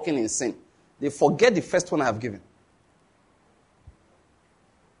start walking in sin. They forget the first one I have given.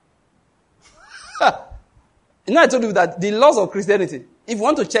 I told you that the laws of Christianity, if you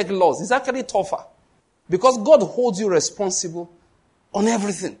want to check laws, it's actually tougher. Because God holds you responsible on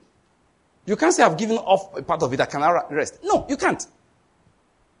everything. You can't say, I've given off a part of it, I can rest. No, you can't.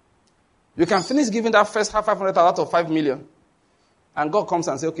 You can finish giving that first 500,000 out of 5 million. And God comes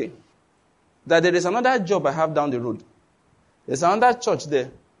and says, okay, that there is another job I have down the road. There's another church there.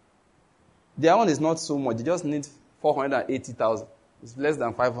 Their one is not so much. They just need 480,000. It's less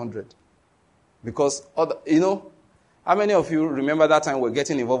than 500. Because, how many of you remember that time we were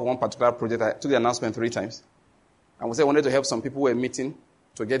getting involved in one particular project? I took the announcement 3 times. And we said we wanted to help some people who were meeting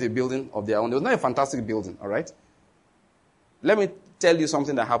to get a building of their own. It was not a fantastic building, all right? Let me tell you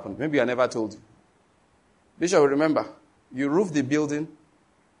something that happened. Maybe I never told you. Bishop, remember, you roofed the building,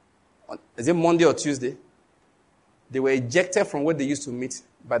 is it Monday or Tuesday? They were ejected from where they used to meet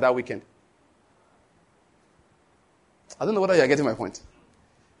by that weekend. I don't know whether you're getting my point.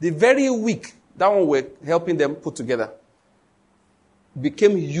 The very week that one were helping them put together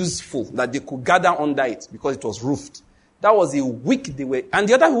became useful that they could gather under it because it was roofed. That was a week they were, and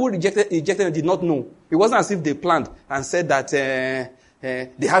the other who ejected did not know. It wasn't as if they planned and said that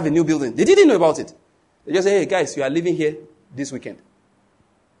they have a new building. They didn't know about it. They just said, hey guys, you are living here this weekend.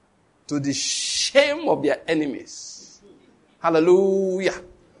 To the shame of their enemies. Hallelujah.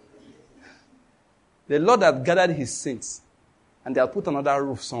 The Lord had gathered his saints and they had put another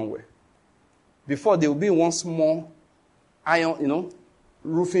roof somewhere. Before they would be in one small iron,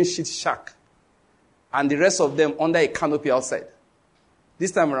 roofing sheet shack. And the rest of them under a canopy outside.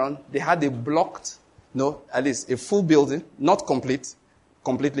 This time around, they had a blocked, at least a full building, not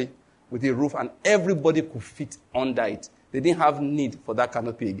completely, with a roof, and everybody could fit under it. They didn't have need for that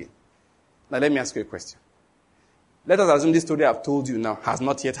canopy again. Now let me ask you a question. Let us assume this story I've told you now has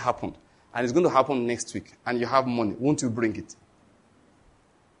not yet happened, and it's going to happen next week, and you have money. Won't you bring it?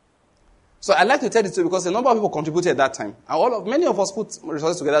 So I'd like to tell you too, because a number of people contributed at that time, and many of us put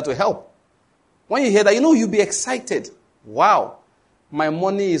resources together to help. When you hear that, you'll be excited. Wow, my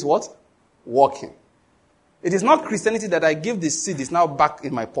money is what? Working. It is not Christianity that I give the seed is now back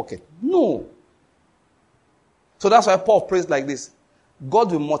in my pocket. No. So that's why Paul prays like this.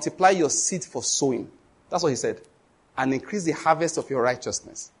 God will multiply your seed for sowing. That's what he said. And increase the harvest of your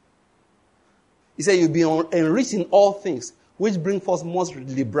righteousness. He said you'll be enriched in all things, which bring forth most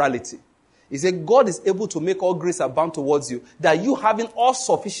liberality. He said, God is able to make all grace abound towards you, that you having all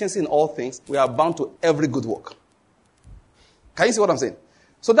sufficiency in all things, we are bound to every good work. Can you see what I'm saying?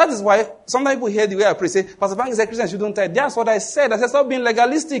 So that is why sometimes people hear the way I pray, say, Pastor Frank is a Christian, you don't tithe. That's what I said. I said, stop being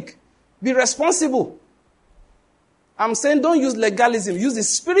legalistic. Be responsible. I'm saying don't use legalism. Use the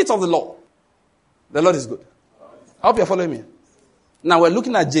spirit of the law. The Lord is good. I hope you're following me. Now we're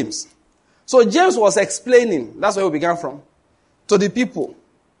looking at James. So James was explaining, that's where we began from, to the people,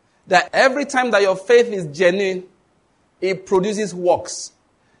 that every time that your faith is genuine, it produces works.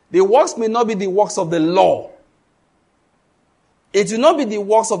 The works may not be the works of the law. It will not be the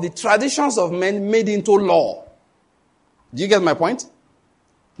works of the traditions of men made into law. Do you get my point?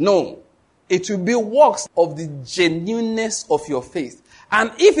 No. It will be works of the genuineness of your faith.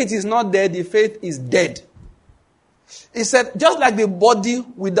 And if it is not there, the faith is dead. He said, just like the body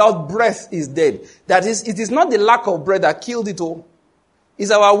without breath is dead. That is, it is not the lack of breath that killed it all.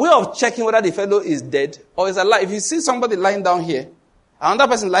 It's our way of checking whether the fellow is dead or is alive. If you see somebody lying down here,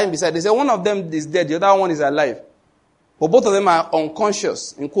 another person lying beside, they say one of them is dead, the other one is alive. But both of them are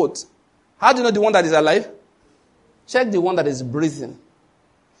unconscious, in quote. How do you know the one that is alive? Check the one that is breathing.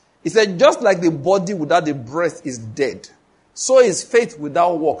 He said, just like the body without the breath is dead, so is faith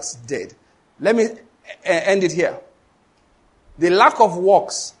without works dead. Let me end it here. The lack of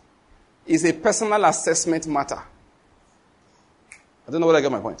works is a personal assessment matter. I don't know whether I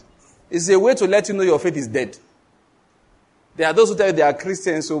get my point. It's a way to let you know your faith is dead. There are those who tell you they are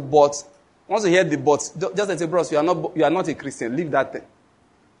Christians, but once you hear the but, just say, bros, you are not a Christian. Leave that thing.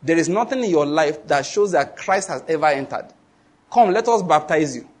 There is nothing in your life that shows that Christ has ever entered. Come, let us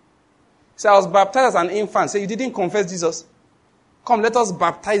baptize you. Say, I was baptized as an infant. Say, you didn't confess Jesus. Come, let us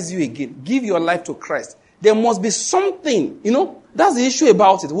baptize you again. Give your life to Christ. There must be something, that's the issue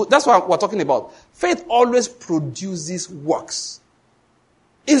about it. That's what we're talking about. Faith always produces works.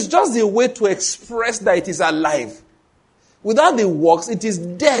 It's just a way to express that it is alive. Without the works, it is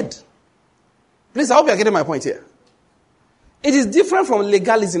dead. Please, I hope you're getting my point here. It is different from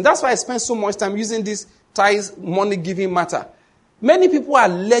legalism. That's why I spend so much time using this tithes, money giving matter. Many people are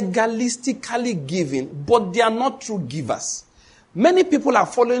legalistically giving, but they are not true givers. Many people are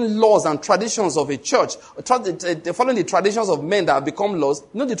following laws and traditions of a church. They're following the traditions of men that have become laws.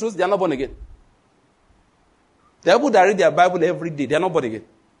 You know the truth? They are not born again. The people that read their Bible every day, they are not born again.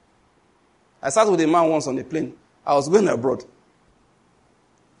 I sat with a man once on a plane. I was going abroad.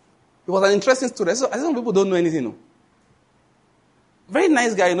 It was an interesting story. I said, some people don't know anything. No? Very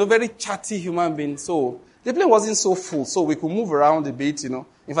nice guy, very chatty human being. So the plane wasn't so full, so we could move around a bit, In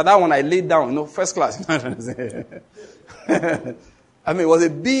fact, that one I laid down, first class. I mean, it was a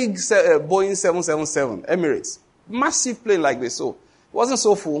big Boeing 777, Emirates. Massive plane like this. So it wasn't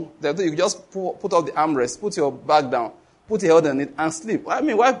so full that you could just put off the armrest, put your bag down, put your head on it, and sleep. I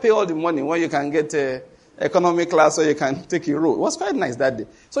mean, why pay all the money when you can get economic class so you can take a row? It was quite nice that day.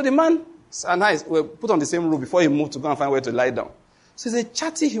 So the man and I were put on the same row before he moved to go and find where to lie down. So he's a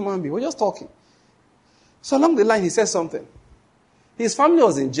chatty human being. We're just talking. So along the line, he said something. His family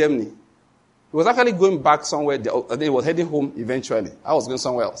was in Germany. He was actually going back somewhere. He was heading home eventually. I was going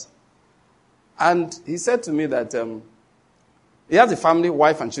somewhere else. And he said to me that he has a family,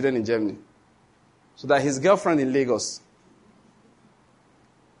 wife, and children in Germany. So that his girlfriend in Lagos,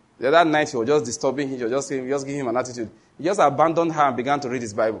 the other night he was just disturbing him. He was just giving him an attitude. He just abandoned her and began to read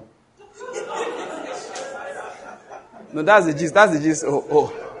his Bible. No, that's the gist. That's the gist.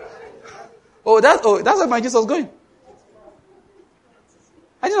 That's where my gist was going.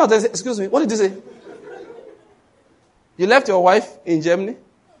 I didn't know. Excuse me. What did you say? You left your wife in Germany?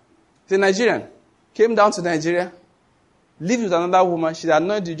 She's Nigerian. Came down to Nigeria. Lived with another woman. She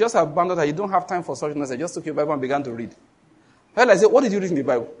annoyed you. Just abandoned her. You don't have time for such nonsense. Just took your Bible and began to read. I said, what did you read in the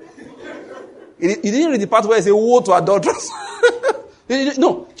Bible? You didn't read the part where it says, woe to adulterers.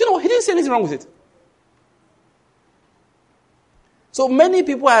 No. He didn't say anything wrong with it. So many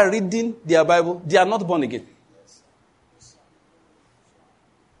people are reading their Bible. They are not born again.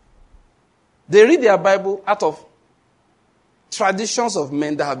 They read their Bible out of traditions of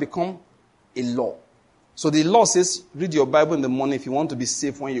men that have become a law. So the law says, read your Bible in the morning if you want to be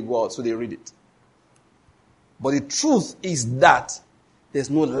safe when you go out. So they read it. But the truth is that there's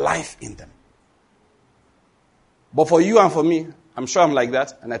no life in them. But for you and for me, I'm sure I'm like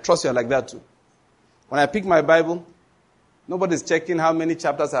that, and I trust you're like that too. When I pick my Bible, nobody's checking how many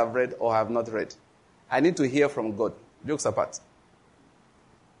chapters I've read or have not read. I need to hear from God. Jokes apart.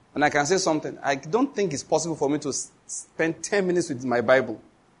 And I can say something. I don't think it's possible for me to spend 10 minutes with my Bible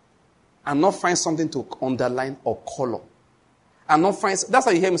and not find something to underline or color. And not find... That's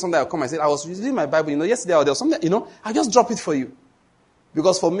how you hear me sometimes. I come and say, I was reading my Bible, yesterday or there was something, I just drop it for you.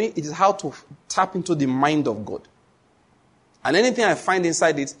 Because for me, it is how to tap into the mind of God. And anything I find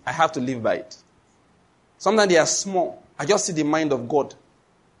inside it, I have to live by it. Sometimes they are small. I just see the mind of God.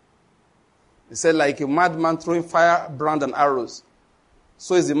 He said, like a madman throwing fire, brand, and arrows.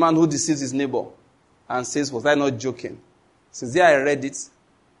 So is the man who deceives his neighbor and says, was I not joking? Since there I read it,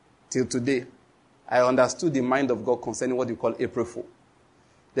 till today, I understood the mind of God concerning what you call April Fool.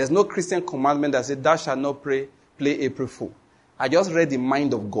 There's no Christian commandment that says, thou shalt not play April Fool. I just read the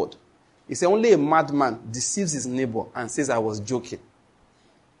mind of God. He said, only a madman deceives his neighbor and says, I was joking.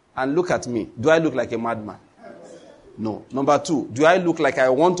 And look at me. Do I look like a madman? No. Number two, do I look like I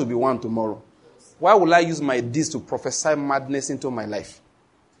want to be one tomorrow? Why will I use my deeds to prophesy madness into my life?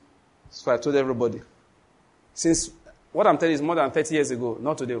 So I told everybody. Since what I'm telling you is more than 30 years ago,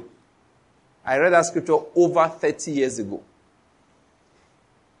 not today. I read that scripture over 30 years ago.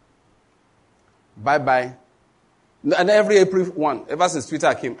 Bye-bye. And every April 1, ever since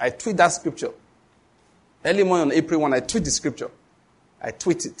Twitter came, I tweet that scripture. Early morning on April 1, I tweet the scripture. I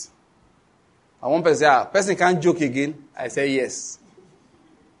tweet it. And one person said, person can't joke again. I said, yes.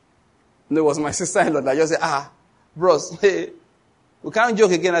 And it was my sister-in-law that just said, bros, hey, we can't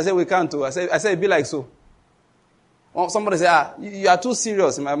joke again. I said, we can't too. I said, it'd be like so. Somebody said, you are too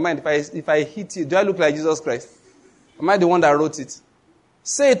serious in my mind. If I hit you, do I look like Jesus Christ? Am I the one that wrote it?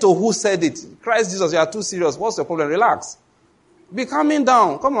 Say it to who said it. Christ Jesus, you are too serious. What's your problem? Relax. Be calming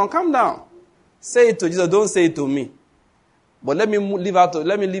down. Come on, calm down. Say it to Jesus. Don't say it to me. But let me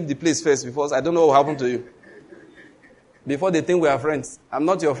leave the place first because I don't know what will happen to you. Before they think we are friends. I'm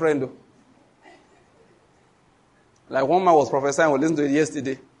not your friend though. Like one man was prophesying, we listened to it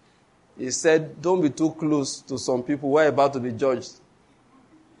yesterday. He said, don't be too close to some people who are about to be judged.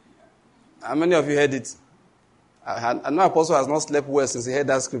 How many of you heard it? I know Apostle has not slept well since he heard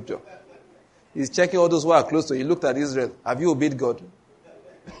that scripture. He's checking all those who are close to him. He looked at Israel. Have you obeyed God?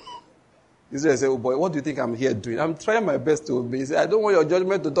 Israel said, oh boy, what do you think I'm here doing? I'm trying my best to obey. He said, I don't want your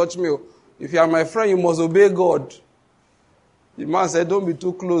judgment to touch me. If you are my friend, you must obey God. The man said, don't be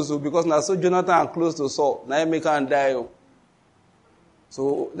too close, because now so Jonathan are close to Saul. Now he make and die.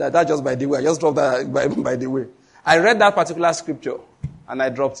 So that just by the way. I just dropped that by the way. I read that particular scripture and I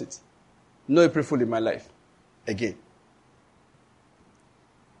dropped it. No April Fool in my life. Again.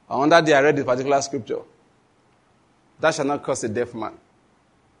 On that day I read this particular scripture. That shall not curse a deaf man.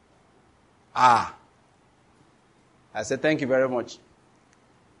 I said, thank you very much.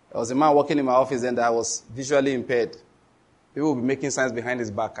 There was a man working in my office and I was visually impaired. People will be making signs behind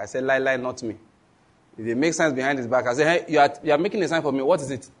his back. I said, lie, not me. If they make signs behind his back, I say, hey, you are making a sign for me. What is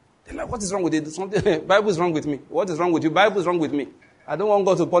it? They're like, what is wrong with it? Something, Bible is wrong with me. What is wrong with you? Bible is wrong with me. I don't want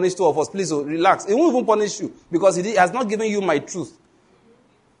God to punish two of us. Please, relax. He won't even punish you because he has not given you my truth.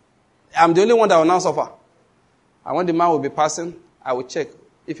 I'm the only one that will now suffer. And when the man will be passing, I will check.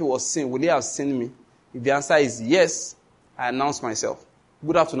 If he was sin, will he have seen me? If the answer is yes, I announce myself.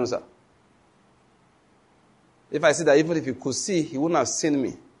 Good afternoon, sir. If I see that even if he could see, he wouldn't have seen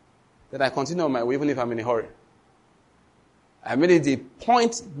me, then I continue on my way even if I'm in a hurry. I made it the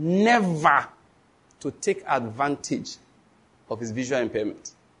point never to take advantage of his visual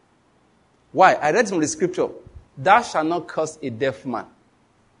impairment. Why? I read from the scripture, thou shalt not curse a deaf man.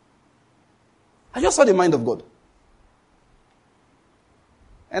 I just saw the mind of God.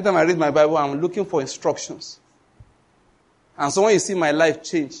 Anytime I read my Bible, I'm looking for instructions. And so when you see my life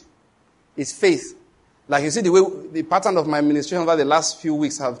change, it's faith. Like you see the way the pattern of my administration over the last few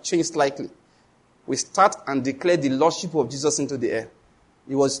weeks have changed slightly. We start and declare the lordship of Jesus into the air.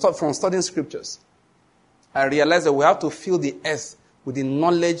 It was from studying scriptures. I realized that we have to fill the earth with the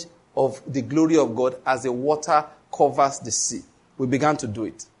knowledge of the glory of God as the water covers the sea. We began to do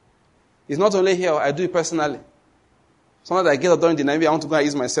it. It's not only here, I do it personally. Sometimes I get up during the night, maybe I want to go and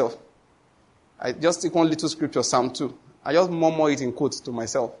ease myself. I just take one little scripture, Psalm 2. I just murmur it in quotes to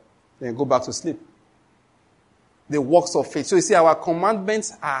myself. Then go back to sleep. The works of faith. So you see, our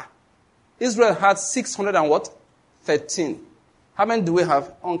commandments are, Israel had 613. How many do we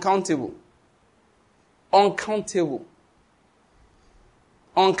have? Uncountable. Uncountable.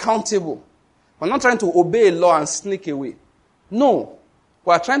 Uncountable. We're not trying to obey a law and sneak away. No.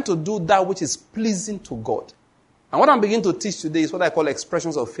 We are trying to do that which is pleasing to God. And what I'm beginning to teach today is what I call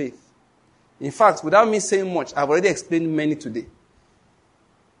expressions of faith. In fact, without me saying much, I've already explained many today.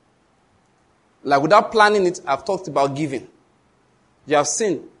 Like without planning it, I've talked about giving. You have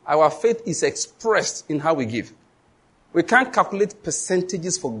seen, our faith is expressed in how we give. We can't calculate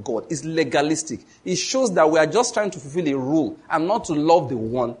percentages for God. It's legalistic. It shows that we are just trying to fulfill a rule and not to love the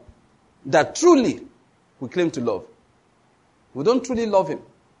one that truly we claim to love. We don't truly love him.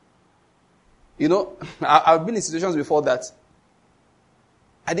 You know, I've been in situations before that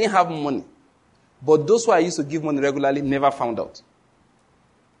I didn't have money. But those who I used to give money regularly never found out.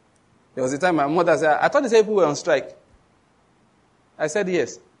 There was a time my mother said, I thought they said people were on strike. I said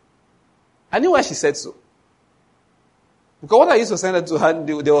yes. I knew why she said so. Because what I used to send her to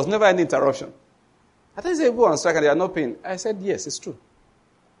her, there was never any interruption. I thought they said people were on strike and they are not paying. I said yes, it's true.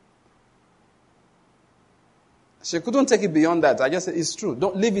 She couldn't take it beyond that. I just said, it's true.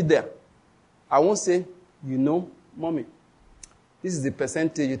 Don't leave it there. I won't say, you know, mommy, this is the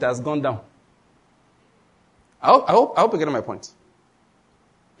percentage, it has gone down. I hope you get my point.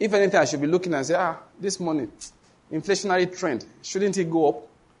 If anything, I should be looking and say, this money, inflationary trend, shouldn't it go up?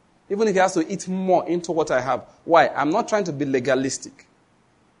 Even if he has to eat more into what I have. Why? I'm not trying to be legalistic.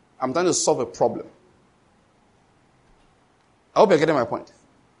 I'm trying to solve a problem. I hope you're getting my point.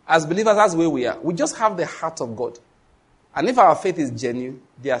 As believers, that's where we are. We just have the heart of God. And if our faith is genuine,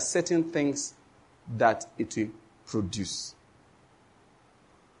 there are certain things that it will produce.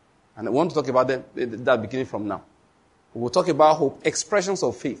 And I want to talk about that beginning from now. We'll talk about hope, expressions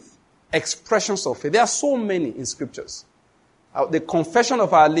of faith. Expressions of faith. There are so many in scriptures. The confession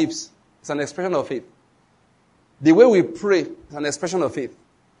of our lips is an expression of faith. The way we pray is an expression of faith.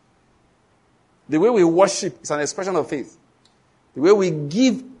 The way we worship is an expression of faith. The way we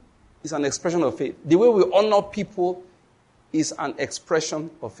give is an expression of faith. The way we honor people is an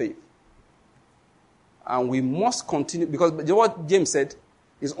expression of faith. And we must continue, because you know what James said?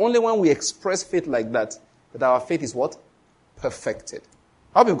 It's only when we express faith like that, that our faith is what? Perfected.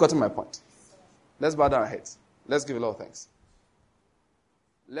 I hope you've gotten my point. Let's bow down our heads. Let's give a lot of thanks.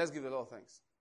 Let's give a lot of thanks.